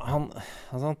 Ja, han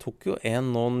tok jo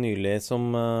en nå nylig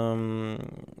som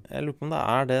jeg lurer på om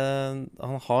det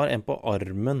han har en på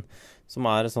armen som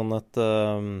sånn et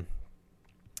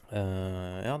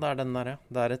ja, det den der, ja.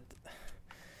 Det et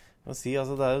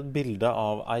altså det jo et bilde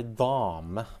av ei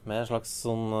dame med en slags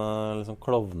sånn liksom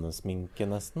klovnesminke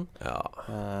nesten. Ja.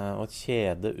 Og et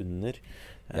kjede under.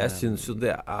 Jeg synes jo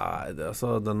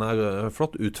altså, den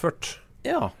flott utført.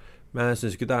 Ja. Men jeg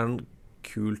synes ikke det en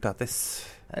kul tattis.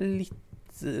 Det litt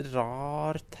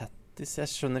rar tattis. Jeg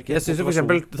skjønner ikke. Jeg synes jo for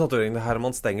eksempel tatoveringen til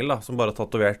Herman Stengel da, som bare har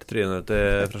tatovert trynet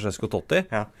til Francesco Totti.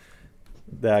 Ja.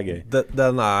 Det gøy.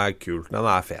 Den kul. Den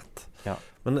fet. Ja.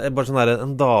 Men bare sånn der,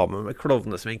 en dame med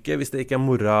klovnesminke, hvis det ikke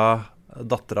mora,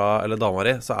 dattera eller dama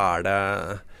di, så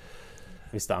det...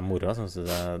 Hvis det mora, så synes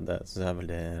jeg det synes jeg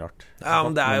veldig rart. Ja,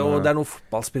 men det jo det noe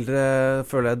fotballspillere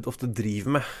føler jeg ofte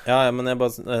driver med. Ja, men jeg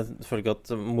føler ikke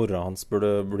at mora hans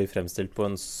burde bli fremstilt på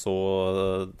en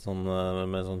sånn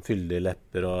med sånn fyldige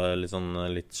lepper og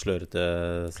litt slørete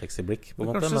sexy blikk på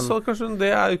en måte. Kanskje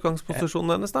det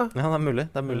utgangsposisjonen hennes da? Ja, det mulig.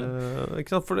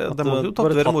 Ikke sant, for det må jo tatovere mora.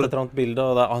 Bare tatt et eller annet bilde,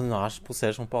 og han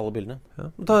poserer sånn på alle bildene.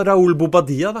 Ja. Ta Raoul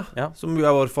Bobadilla da, ja. Som jo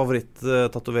vår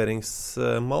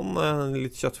favoritt-tatoveringsmann,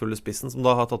 litt kjøttfulle spissen, som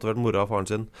da har tatovert mora og faren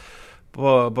sin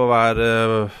på hver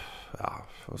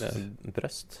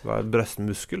brøst. Hver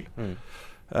brøstmuskel.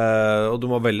 Og du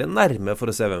må veldig nærme for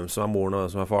å se hvem som moren og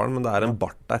hvem som faren, men det en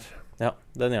bart der. Ja,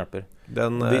 den hjelper.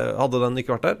 Hadde den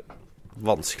ikke vært der,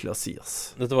 vanskelig å si,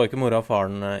 ass. Dette var ikke mora og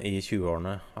faren i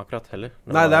 20-årene akkurat heller.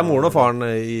 Nei, det moren og faren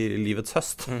i livets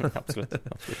høst. Absolutt.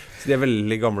 Så de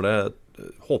veldig gamle,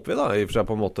 håper vi da, i og for seg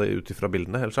på en måte ut ifra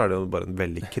bildene. Ellers det jo bare en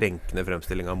veldig krenkende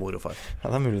fremstilling av mor og far.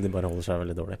 Ja, det mulig de bare holder seg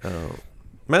veldig dårlig.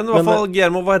 Men i hvert fall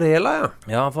Guillermo Varela,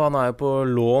 Ja, for han jo på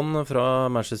lån fra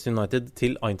Manchester United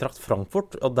til Eintracht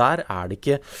Frankfurt, og der det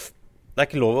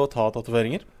ikke lov å ta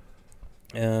tatoveringer.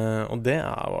 Og det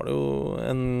var det jo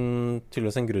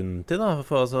tydeligvis en grunn til da.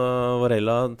 For altså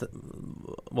Varela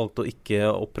valgte å ikke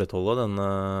opprettholde denne,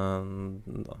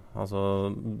 altså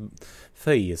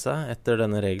føye seg etter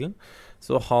denne regelen.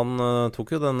 Så han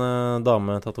tok jo denne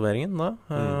dametatoveringen da,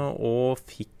 og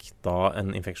fikk da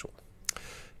en infeksjon.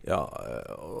 Ja,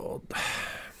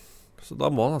 så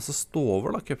da må han altså stå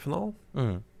over da,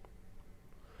 cupfinalen.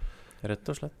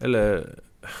 Rett og slett. Eller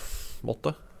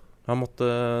måtte. Han måtte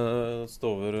stå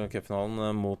over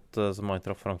cupfinalen mot som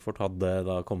Eintracht Frankfurt hadde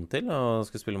da kommet til, og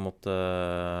skulle spille mot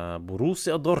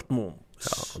Borussia Dortmund.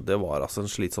 Ja, det var altså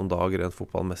en slitsom dag rent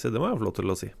fotballmessig, det må jeg få lov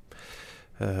til å si.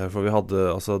 For vi hadde,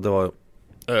 altså det var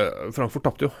Frankfurt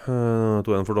tappte jo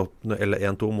 2-1 for Dortmund, eller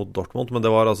 1-2 mot Dortmund, men det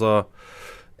var altså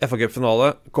FA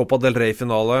Cup-finale, Copa del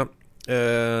Rey-finale,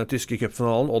 tyske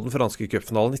cupfinalen og den franske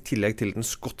cupfinalen, i tillegg til den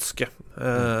skotske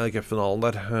cupfinalen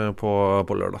der på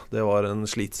lørdag. Det var en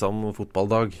slitsom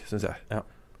fotballdag, synes jeg. Ja.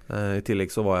 I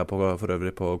tillegg så var jeg for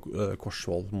øvrig på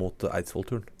Korsvoll mot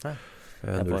Eidsvoll-turen.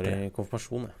 Jeg var i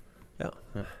konfirmasjon, Ja,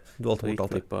 du valgte bort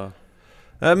alt det.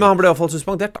 Men han ble i hvert fall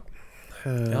suspendert da.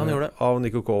 Ja, han gjorde det. Av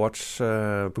Niko Kovac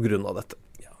på grunn av dette.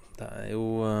 Ja, det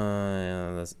jo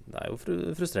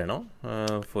frustrerende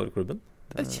for klubben.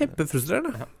 Det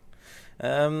kjempefrustrerende. Ja.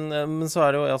 Men så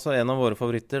det jo altså, en av våre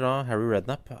favoritter da, Harry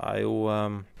Redknapp jo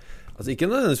altså ikke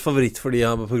en favoritt fordi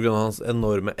på grunn av hans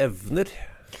enorme evner,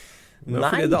 men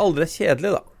fordi det aldri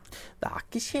kjedelig da. Det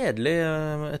ikke kjedelig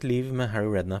et liv med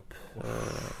Harry Redknapp.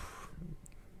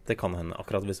 Det kan hende,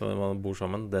 akkurat hvis man bor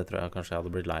sammen. Det tror jeg kanskje jeg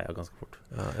hadde blitt lei av ganske fort.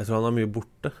 Ja, jeg tror han mye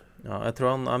borte. Ja, jeg tror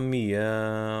han mye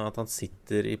at han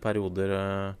sitter i perioder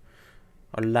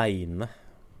alene.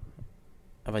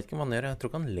 Jeg vet ikke hva han gjør. Jeg tror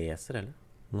ikke han leser heller.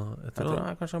 Nei, jeg tror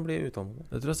kanskje han blir utålmodig.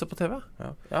 Jeg tror han ser på TV.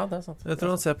 Ja, det sant. Jeg tror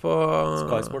han ser på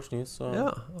Sky Sports News. Ja,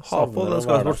 har på det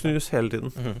Sky Sports News hele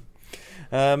tiden.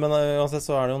 Men uansett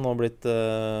så det jo nå blitt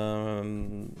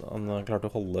han klarte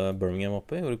å holde Birmingham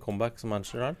oppe, gjorde comeback som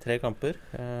manager der, 3 kamper,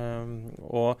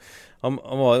 og han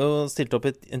var jo stilt opp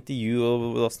i et intervju,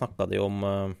 og da snakket de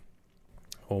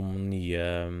om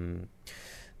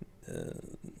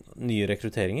nye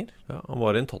rekrutteringer. Ja, han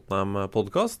var i en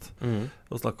Tottenham-podcast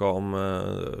og snakket om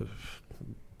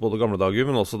både gamle dager,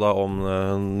 men også da om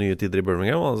nye tider i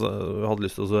Birmingham. Altså, hadde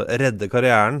lyst til å redde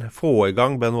karrieren, få i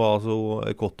gang Benoit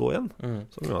Ekotto igjen,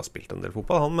 som jo har spilt en del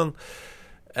fotball, han,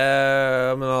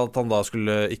 men at han da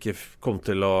skulle ikke komme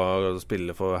til å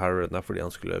spille for Harry Redknapp fordi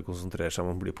han skulle konsentrere seg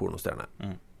om å bli pornostjerne.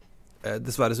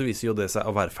 Dessverre så viser jo det seg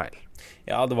å være feil.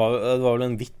 Ja, det var vel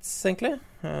en vits egentlig,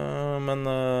 men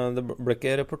det ble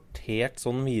ikke rapportert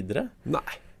sånn videre.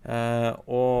 Nei.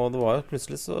 Og det var jo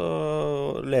plutselig så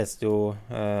leste jo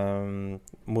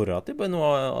mora til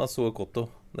Benoit Ekotto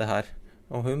det her,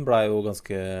 og hun ble jo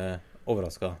ganske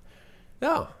overrasket.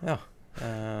 Ja.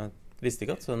 Visste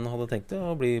ikke at sønnen hadde tenkt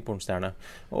å bli pornostjerne.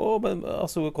 Og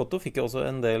Ekotto fikk jo også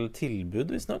en del tilbud,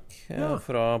 visstnok,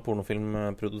 fra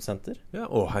pornofilmprodusenter. Ja,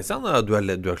 hei sann, du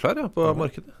klar på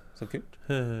markedet. Så kult.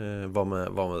 Hva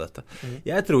med dette?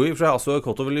 Jeg tror jo for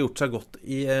Ekotto ville gjort seg godt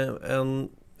i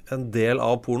en del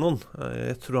av pornoen.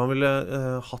 Jeg tror han ville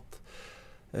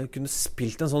kunne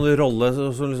spilt en sånn rolle,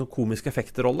 sånn liksom komisk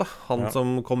effektrolle. Han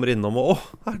som kommer innom og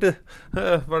hva det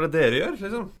dere gjør,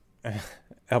 liksom?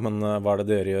 Ja, men hva det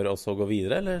dere gjør, og så gå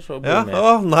videre, eller så bli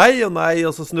med? Nei,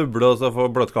 og så snuble, og så få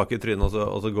bløtkake i trynet,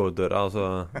 og så gå ut døra, og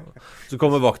så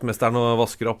kommer vaktmesteren og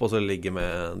vasker opp, og så ligger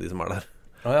med de som der.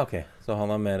 Ja, ok. Så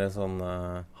han mer sånn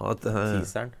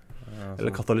teaseren?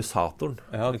 Eller katalysatoren.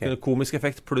 Ja, okay. Komisk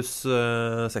effekt pluss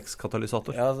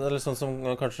sexkatalysator. Ja, eller sånn som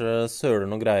kanskje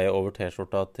søler noe greie over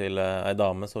t-skjorta til ei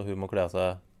dame, så hun må kle av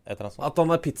seg at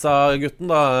han pizzagutten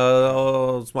da,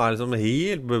 som liksom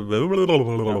helt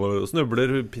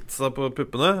snubler pizza på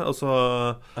puppene, og så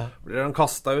blir han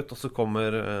kastet ut, og så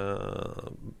kommer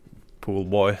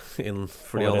poolboy inn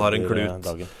fordi han har en klut,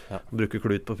 bruker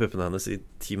klut på puppene hennes i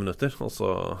 10 minutter, og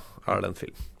så det en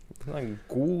film. Det en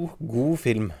god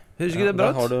film. Husker ikke det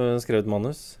bra? Har du skrevet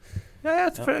manus? Ja,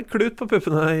 jeg tror klut på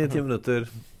puppene i 10 minutter.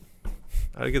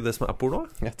 Det ikke det som porno?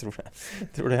 Jeg tror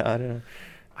det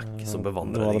ikke så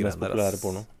bevandret de greiene der.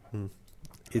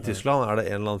 I Tyskland det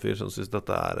en eller annen fyr som synes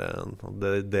dette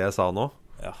det jeg sa nå.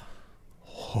 Ja.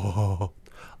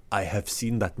 I have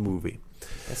seen that movie.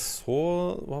 Jeg så,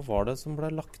 hva var det som ble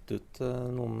lagt ut,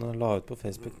 noen la ut på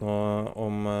Facebook nå,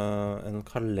 om en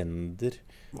kalender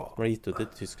som ble gitt ut I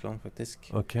Tyskland, faktisk.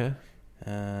 Ok.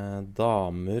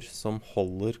 Damer som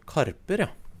holder karper, ja.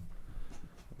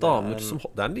 Damer som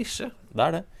det en nisje.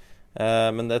 Det det.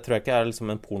 Men det tror jeg ikke liksom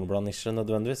en pornoblad-nisje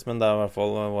nødvendigvis, men det I hvert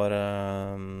fall var,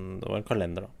 det var en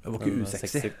kalender da. Det var ikke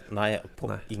usexy? Nei, på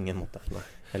ingen måte. Nei.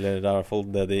 Eller det I hvert fall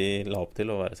det de la opp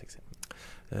til å være sexy.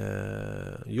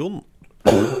 Jon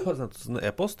har sendt oss en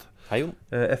e-post. Hei Jon.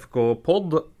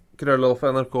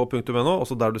 fkpod@nrk.no,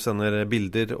 også der du sender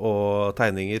bilder og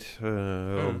tegninger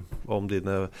om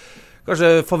dine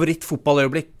kanskje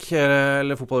favorittfotballøyeblikk,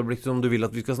 eller fotballøyeblikk som du vil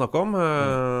at vi skal snakke om.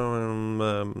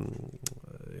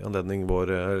 I anledning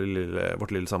vårt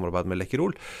lille samarbeid med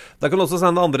Lekkerol. Der kan du også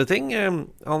sende andre ting.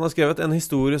 Han har skrevet en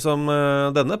historie som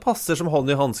denne passer som hånd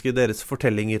I hanske I deres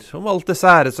fortellinger om alt det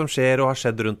sære som skjer og har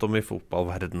skjedd rundt om I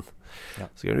fotballverden. Ja.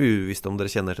 Så gjerne uvisst om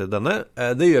dere kjenner til denne.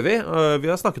 Det gjør vi. Vi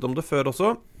har snakket om det før også.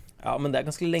 Ja, men det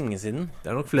ganske lenge siden.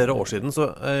 Det nok flere år siden, så,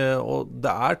 og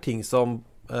det ting som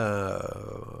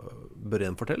bør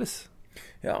gjenfortelles.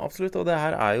 Ja, absolutt, og det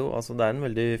her jo, altså det en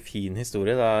veldig fin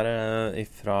historie. Det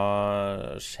fra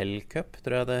Shell Cup,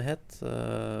 tror jeg det het,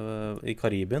 I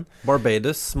Karibien.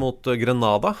 Barbados mot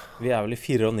Grenada. Vi vel I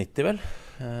 94, vel?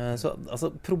 Så altså,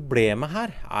 problemet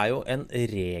her jo en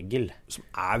regel. Som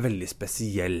veldig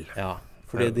spesiell. Ja,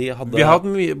 fordi de hadde... Vi har hatt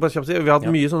mye,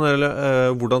 mye sånne,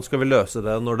 hvordan skal vi løse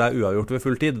det når det uavgjort ved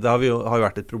full tid? Det har jo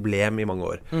vært et problem I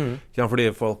mange år.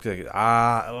 Fordi folk sier,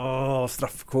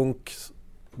 straffkonk...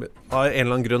 Av en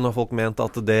eller annen grunn har folk ment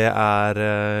at det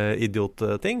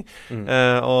idiotting.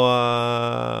 Og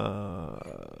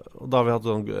da har vi hatt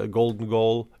sånn golden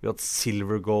goal, vi har hatt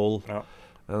silver goal,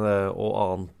 og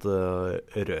annet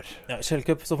rør. Ja, Shell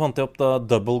Cup så fant de opp da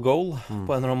double goal på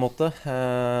en eller annen måte.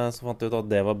 Så fant de ut at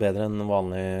det var bedre enn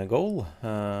vanlig goal,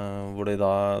 hvor de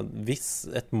da, hvis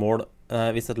et lag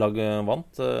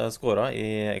vant, skåret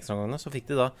I ekstragangene, så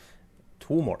fikk de da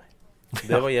 2 mål.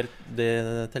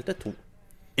 Det telte 2.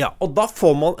 Ja, og da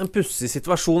får man en pussig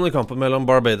situasjon I kampen mellom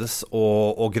Barbados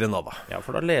og Grenada. Ja,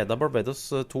 for da ledet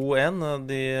Barbados 2-1.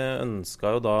 De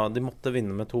ønsket jo da, de måtte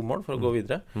vinne med 2 mål for å gå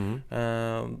videre.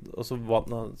 Og så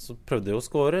prøvde de å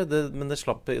skåre, men det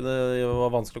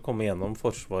var vanskelig å komme gjennom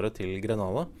forsvaret til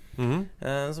Grenada.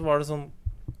 Så var det sånn,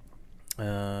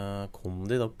 kom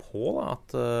de da på da, at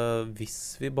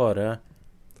hvis vi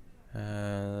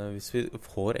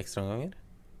får ekstraomganger,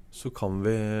 så kan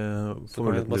vi få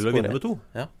muligheten til å vinne med 2.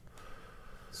 Ja.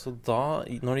 Så da,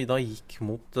 når de da gikk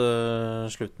mot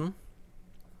slutten,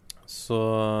 så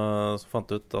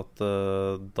fant de ut at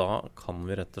da kan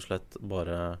vi rett og slett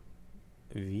bare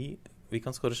vi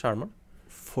kan skåre skjermål.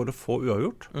 For å få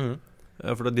uavgjort.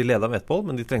 For de ledet med 1 mål,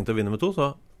 men de trengte å vinne med 2,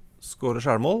 så skåre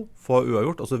skjermål, få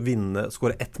uavgjort, og så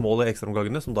skåre 1 mål I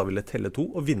ekstraomgangene, som da ville telle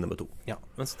 2, og vinne med 2. Ja,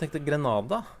 men så tenkte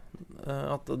Grenada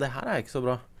at det her ikke så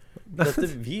bra.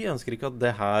 Vi ønsker ikke at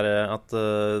det her at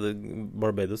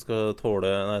Barbados skal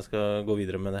gå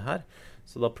videre med det her.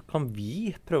 Så da kan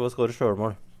vi prøve å skåre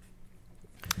selvmål.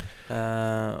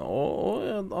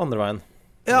 Og andre veien.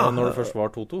 Når det først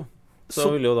var 2-2.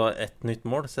 Så ville jo da et nytt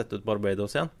mål sette ut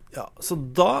Barbados igjen. Ja, så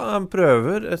da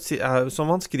prøver,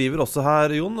 som han skriver også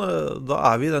her, Jon,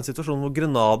 da vi I den situasjonen hvor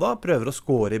Grenada prøver å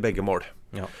skåre I begge mål.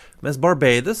 Ja. Mens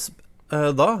Barbados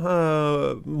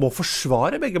må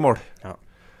forsvare begge mål. Ja.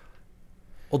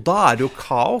 Og da det jo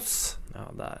kaos. Ja,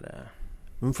 det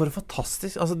Men for en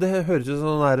fantastisk... Altså, det høres ut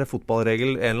som en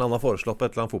fotballregel en eller annen har foreslått på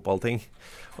et eller annet fotballting,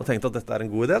 og tenkt at dette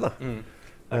en god idé, da.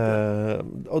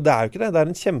 Og det jo ikke det. Det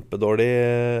en kjempedårlig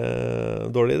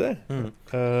idé.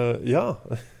 Ja.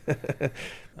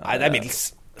 Nei, det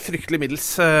middels. Fryktelig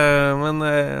middels. Men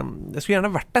jeg skulle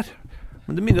gjerne vært der.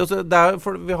 Men det minner også...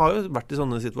 for vi har jo vært I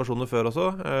sånne situasjoner før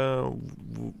også,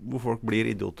 hvor folk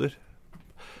blir idioter.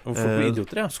 Hvorfor blir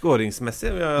idioter, ja?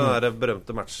 Skåringsmessig. Vi har den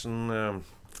berømte matchen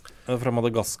fra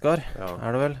Madagaskar,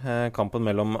 det vel? Kampen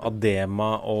mellom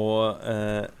Adema og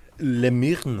Le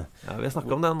Myrne. Ja, vi har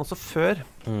snakket om den også før.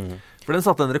 For den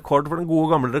satte en rekord, for den gode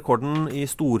gamle rekorden I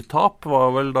stortap var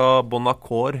vel da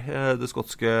Bonacor, det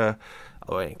skotske... Det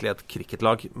var egentlig et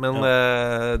cricketlag, men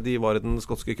de var I den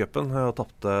skotske cupen og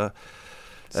tappte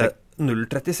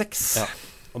 0-36. Ja.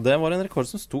 Og det var en rekord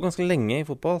som stod ganske lenge I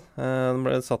fotball. Den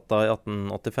ble satt da I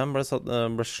 1885,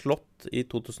 ble slått I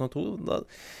 2002,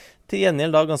 til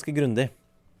gjengjeld da ganske grundig.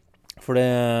 For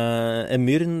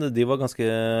Emyrn, de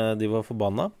var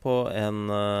forbannet på en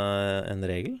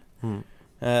regel.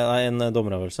 En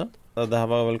dommeravgjørelse. Det her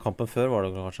var vel kampen før, var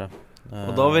det kanskje.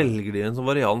 Og da velger de en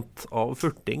sånn variant av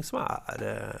furting som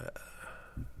jo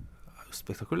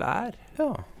spektakulær.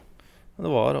 Ja. Det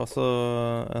var altså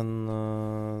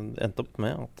endte opp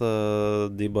med at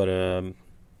de bare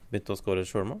begynte å skåre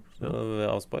selvmål. Ved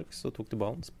avspark så tok de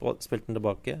ballen, spilte den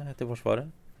tilbake til forsvaret.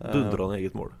 Dundrende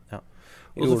eget mål. Ja.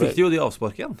 Og så fikk de jo de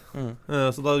avspark igjen.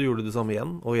 Så da gjorde de det samme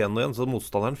igjen og igjen og igjen. Så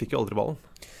motstanderen fikk jo aldri ballen.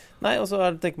 Nei, og så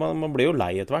tenker man blir jo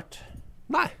lei etter hvert.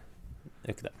 Nei.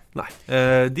 Gjør ikke det. Nei.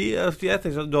 Jeg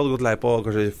tenker at du hadde gått lei på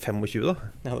kanskje 25 da.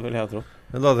 Ja, det vil jeg tro.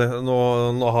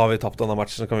 Nå har vi tapt denne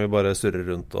matchen, så kan vi bare surre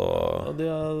rundt og de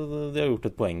har gjort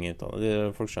et poeng ut av det.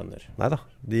 Folk skjønner. Neida,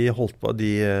 de holdt på.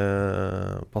 De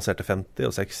passerte 50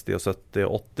 og 60 og 70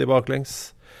 og 80 baklengs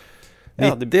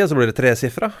 90, og så blir det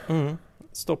 3-siffra.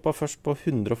 Stoppa først på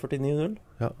 149-0.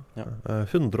 Ja.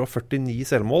 149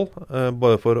 selvmål,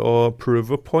 bare for å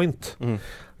prove a point.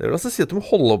 Det vil altså si at de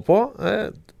holder på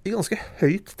i ganske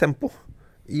høyt tempo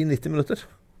i 90 minutter.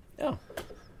 Ja,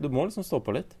 du må liksom stå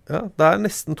på litt. Ja, det er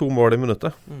nesten 2 mål i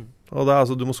minuttet. Og det er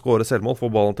altså, du må skåre selvmål,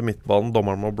 få ballen til midtbanen,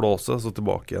 dommeren må blåse, så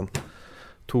tilbake igjen.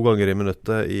 2 ganger i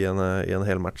minuttet i en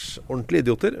hel match. Ordentlig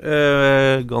idioter.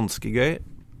 Ganske gøy.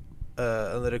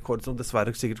 En rekord som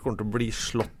dessverre sikkert kommer til å bli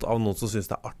slått av noen som synes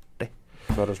det er artig.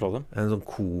 For å slå dem? En sånn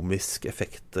komisk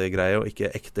effektgreie, og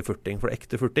ikke ekte furting. For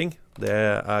ekte furting, det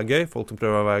er gøy. Folk som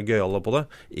prøver å være gøyale på det,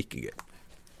 ikke gøy.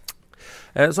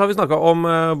 Så har vi snakket om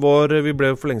vi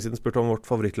ble for lenge siden spurt om vårt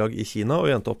favorittlag i Kina, og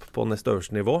vi endte opp på nest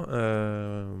øverste nivå.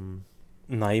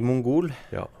 Nei, Mongol.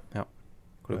 Ja.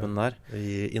 Klubben der.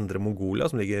 I Indre Mongolia,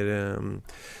 som ligger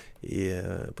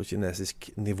på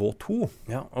kinesisk nivå 2.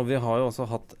 Ja, og vi har jo også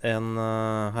hatt en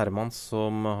herremann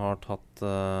som har tatt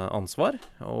ansvar,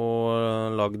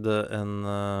 og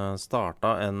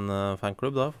starta en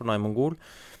fanklubb da, for Nei Mongol.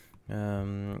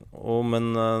 Men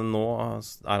nå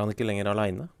er han ikke lenger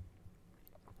alene.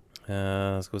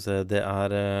 Skal vi se, det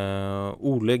er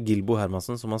Ole Gilbo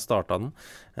Hermansen som har startet den,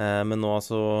 men nå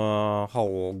altså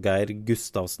Hallgeir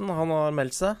Gustavsen, han har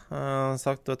meldt seg,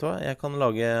 sagt, vet du hva, jeg kan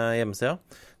lage hjemmesida,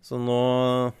 så nå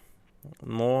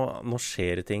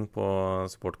skjer det ting på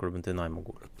supportklubben til Nei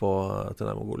Mongol. Til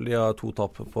Nei Mongol. De har 2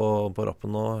 tap på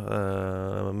rappen nå.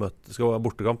 Det skal være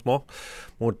bortekamp nå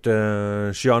mot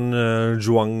Xian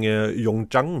Zhuang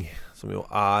Yongzhang, som jo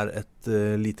er et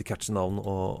lite catchy navn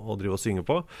å drive og synge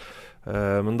på.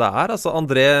 Men det er altså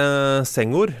André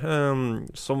Senghor,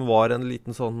 som var en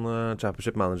liten sånn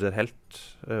championship manager-helt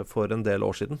for en del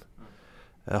år siden.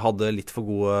 Hadde litt for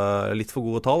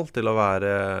gode tall til å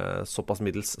være såpass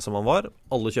middels som han var.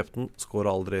 Alle kjøpte den,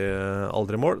 skåret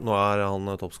aldri mål. Nå er han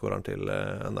toppskåreren til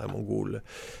Nei Mongol,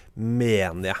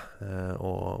 mener jeg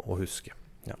å huske.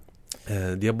 Ja.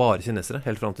 De er bare kinesere,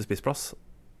 helt frem til spissplass.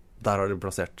 Der har de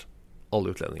plassert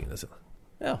alle utlendingene sine.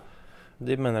 Ja,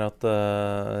 de mener at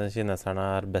kineserne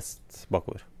er best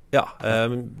bakover. Ja,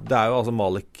 det er jo altså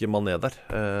Malik Mané der,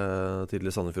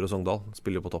 tidligere Sandefjord og Sogndal,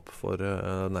 spiller jo på topp for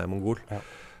Nei Mongol. Ja.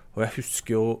 Og jeg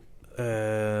husker jo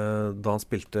da han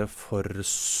spilte for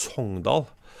Sogndal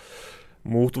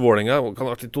mot Vålerenga, kan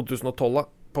ha vært i 2012 da,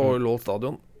 på Ullevål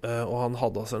stadion, og han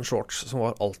hadde altså en shorts som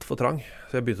var alt for trang.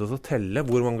 Så jeg begynte å telle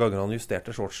hvor mange ganger han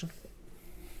justerte shortsen.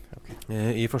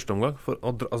 I første omgang for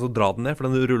å dra den ned, for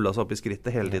den rullet seg opp i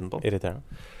skrittet hele tiden på den.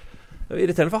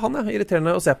 Irriterende for han, ja.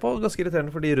 Irriterende å se på, ganske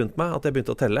irriterende for de rundt meg at jeg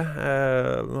begynte å telle.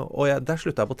 Og der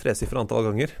sluttet jeg på 3-siffret antall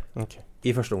ganger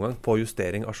i første omgang på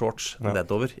justering av shorts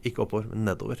nedover, ikke oppover, men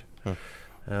nedover.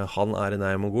 Han er i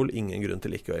Nei Mongol, ingen grunn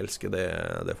til ikke å elske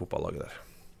det fotballaget der.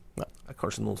 Det er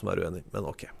kanskje noen som er uenig, men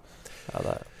ok. Ja,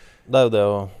 det er jo det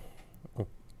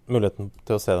muligheten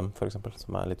til å se dem, for eksempel,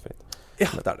 som er litt fritt.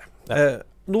 Ja, det er det. Ja.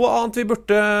 Noe annet vi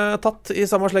burde tatt i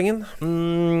samme slengen?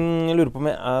 Jeg lurer på om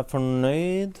jeg er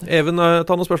fornøyd. Even,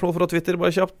 ta noen spørsmål fra Twitter,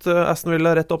 bare kjapt. Aston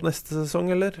Villa rett opp neste sesong,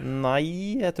 eller?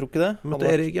 Nei, jeg tror ikke det.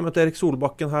 Jeg møtte Erik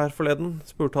Solbakken her forleden.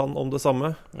 Spurte han om det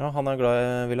samme. Ja, han er glad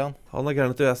i Villaen. Han er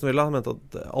gærent til Aston Villa. Han mente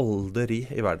at aldri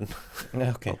i verden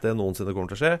at det noensinne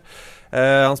kommer til å skje.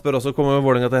 Han spør også, kommer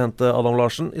Vålerenga til å hente Adam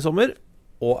Larsen i sommer?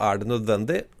 Og er det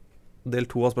nødvendig? Del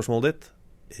 2 av spørsmålet ditt.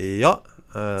 Ja.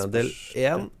 Del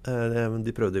 1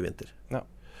 de prøvde i vinter.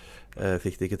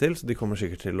 Fikk det ikke til, så de kommer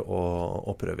sikkert til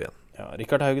å prøve igjen. Ja,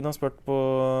 Rikard Haugen har spurt på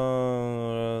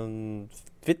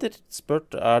Twitter,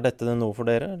 er dette noe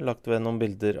for dere? Lagt ved en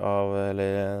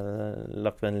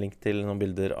link til noen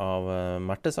bilder av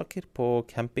Mertesaker på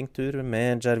campingtur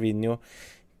med Gervinho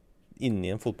inne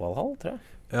i en fotballhall, tror jeg.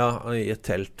 Ja, i et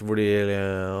telt hvor de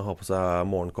har på seg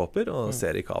morgenkåper og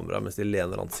ser i kamera mens de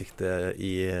lener ansiktet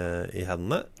i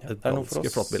hendene. Et ganske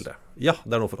flott bilde. Ja,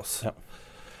 det er noe for oss. Ja.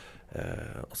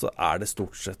 Og så er det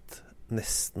stort sett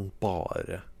nesten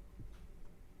bare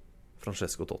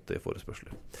Francesco Totti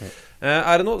forespørsler.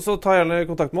 Er det noe, så ta gjerne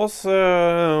kontakt med oss.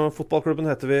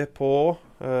 Fotballklubben heter vi på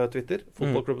Twitter.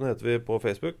 Fotballklubben heter vi på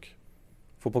Facebook.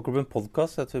 Fotballklubben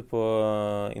podcast heter vi på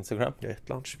Instagram. Et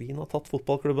eller annet svin har tatt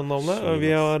fotballklubben-navnet. Vi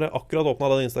har akkurat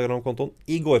åpnet den Instagram-kontoen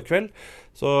I går kveld.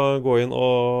 Så gå inn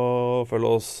og følg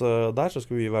oss der, så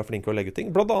skal vi være flinke å legge ut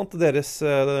ting. Blant annet deres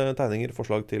tegninger,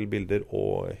 forslag til bilder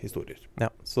og historier.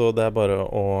 Ja, så det bare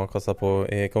å kaste seg på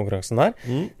I konkurransen der.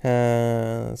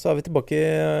 Så vi tilbake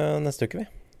neste uke, vi.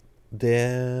 Det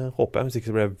håper jeg, hvis ikke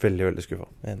så blir jeg veldig, veldig skuffet.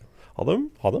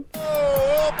 Ha dem.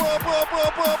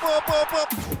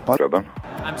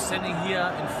 I'm standing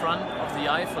here in front of the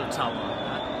Eiffel Tower.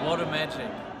 What a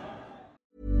magic.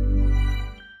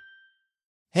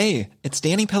 Hey, it's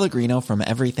Danny Pellegrino from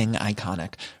Everything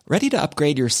Iconic. Ready to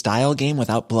upgrade your style game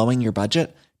without blowing your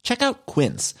budget? Check out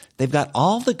Quince. They've got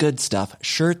all the good stuff,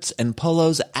 shirts and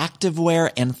polos,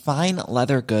 activewear, and fine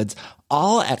leather goods,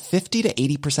 all at 50 to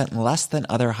 80% less than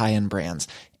other high-end brands.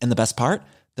 And the best part?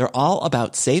 They're all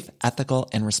about safe, ethical,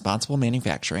 and responsible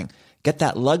manufacturing. Get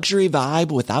that luxury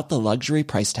vibe without the luxury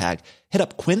price tag. Hit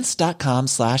up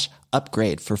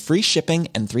quince.com/upgrade for free shipping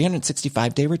and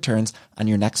 365-day returns on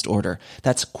your next order.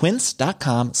 That's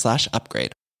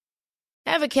quince.com/upgrade.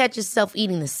 Ever catch yourself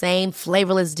eating the same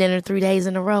flavorless dinner 3 days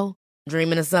in a row?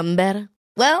 Dreaming of something better?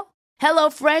 Well,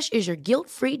 HelloFresh is your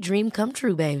guilt-free dream come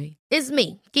true, baby. It's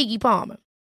me, Keke Palmer.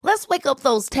 Let's wake up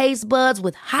those taste buds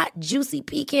with hot, juicy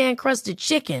pecan-crusted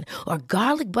chicken or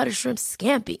garlic butter shrimp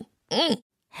scampi.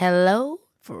 Hello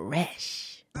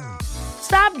Fresh.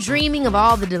 Stop dreaming of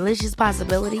all the delicious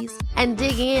possibilities and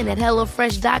dig in at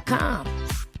HelloFresh.com.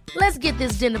 Let's get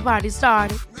this dinner party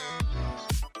started.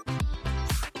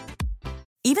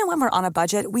 Even when we're on a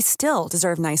budget, we still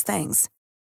deserve nice things.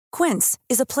 Quince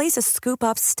is a place to scoop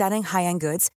up stunning high-end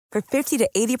goods for 50 to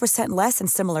 80% less than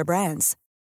similar brands.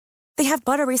 They have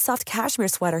buttery soft cashmere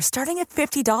sweaters starting at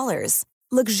 $50,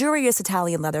 luxurious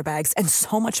Italian leather bags, and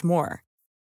so much more.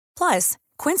 Plus,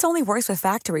 Quince only works with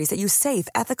factories that use safe,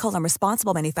 ethical, and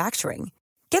responsible manufacturing.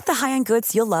 Get the high-end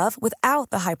goods you'll love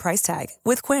without the high price tag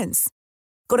with Quince.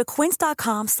 Go to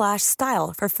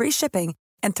quince.com/style for free shipping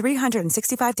and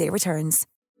 365-day returns.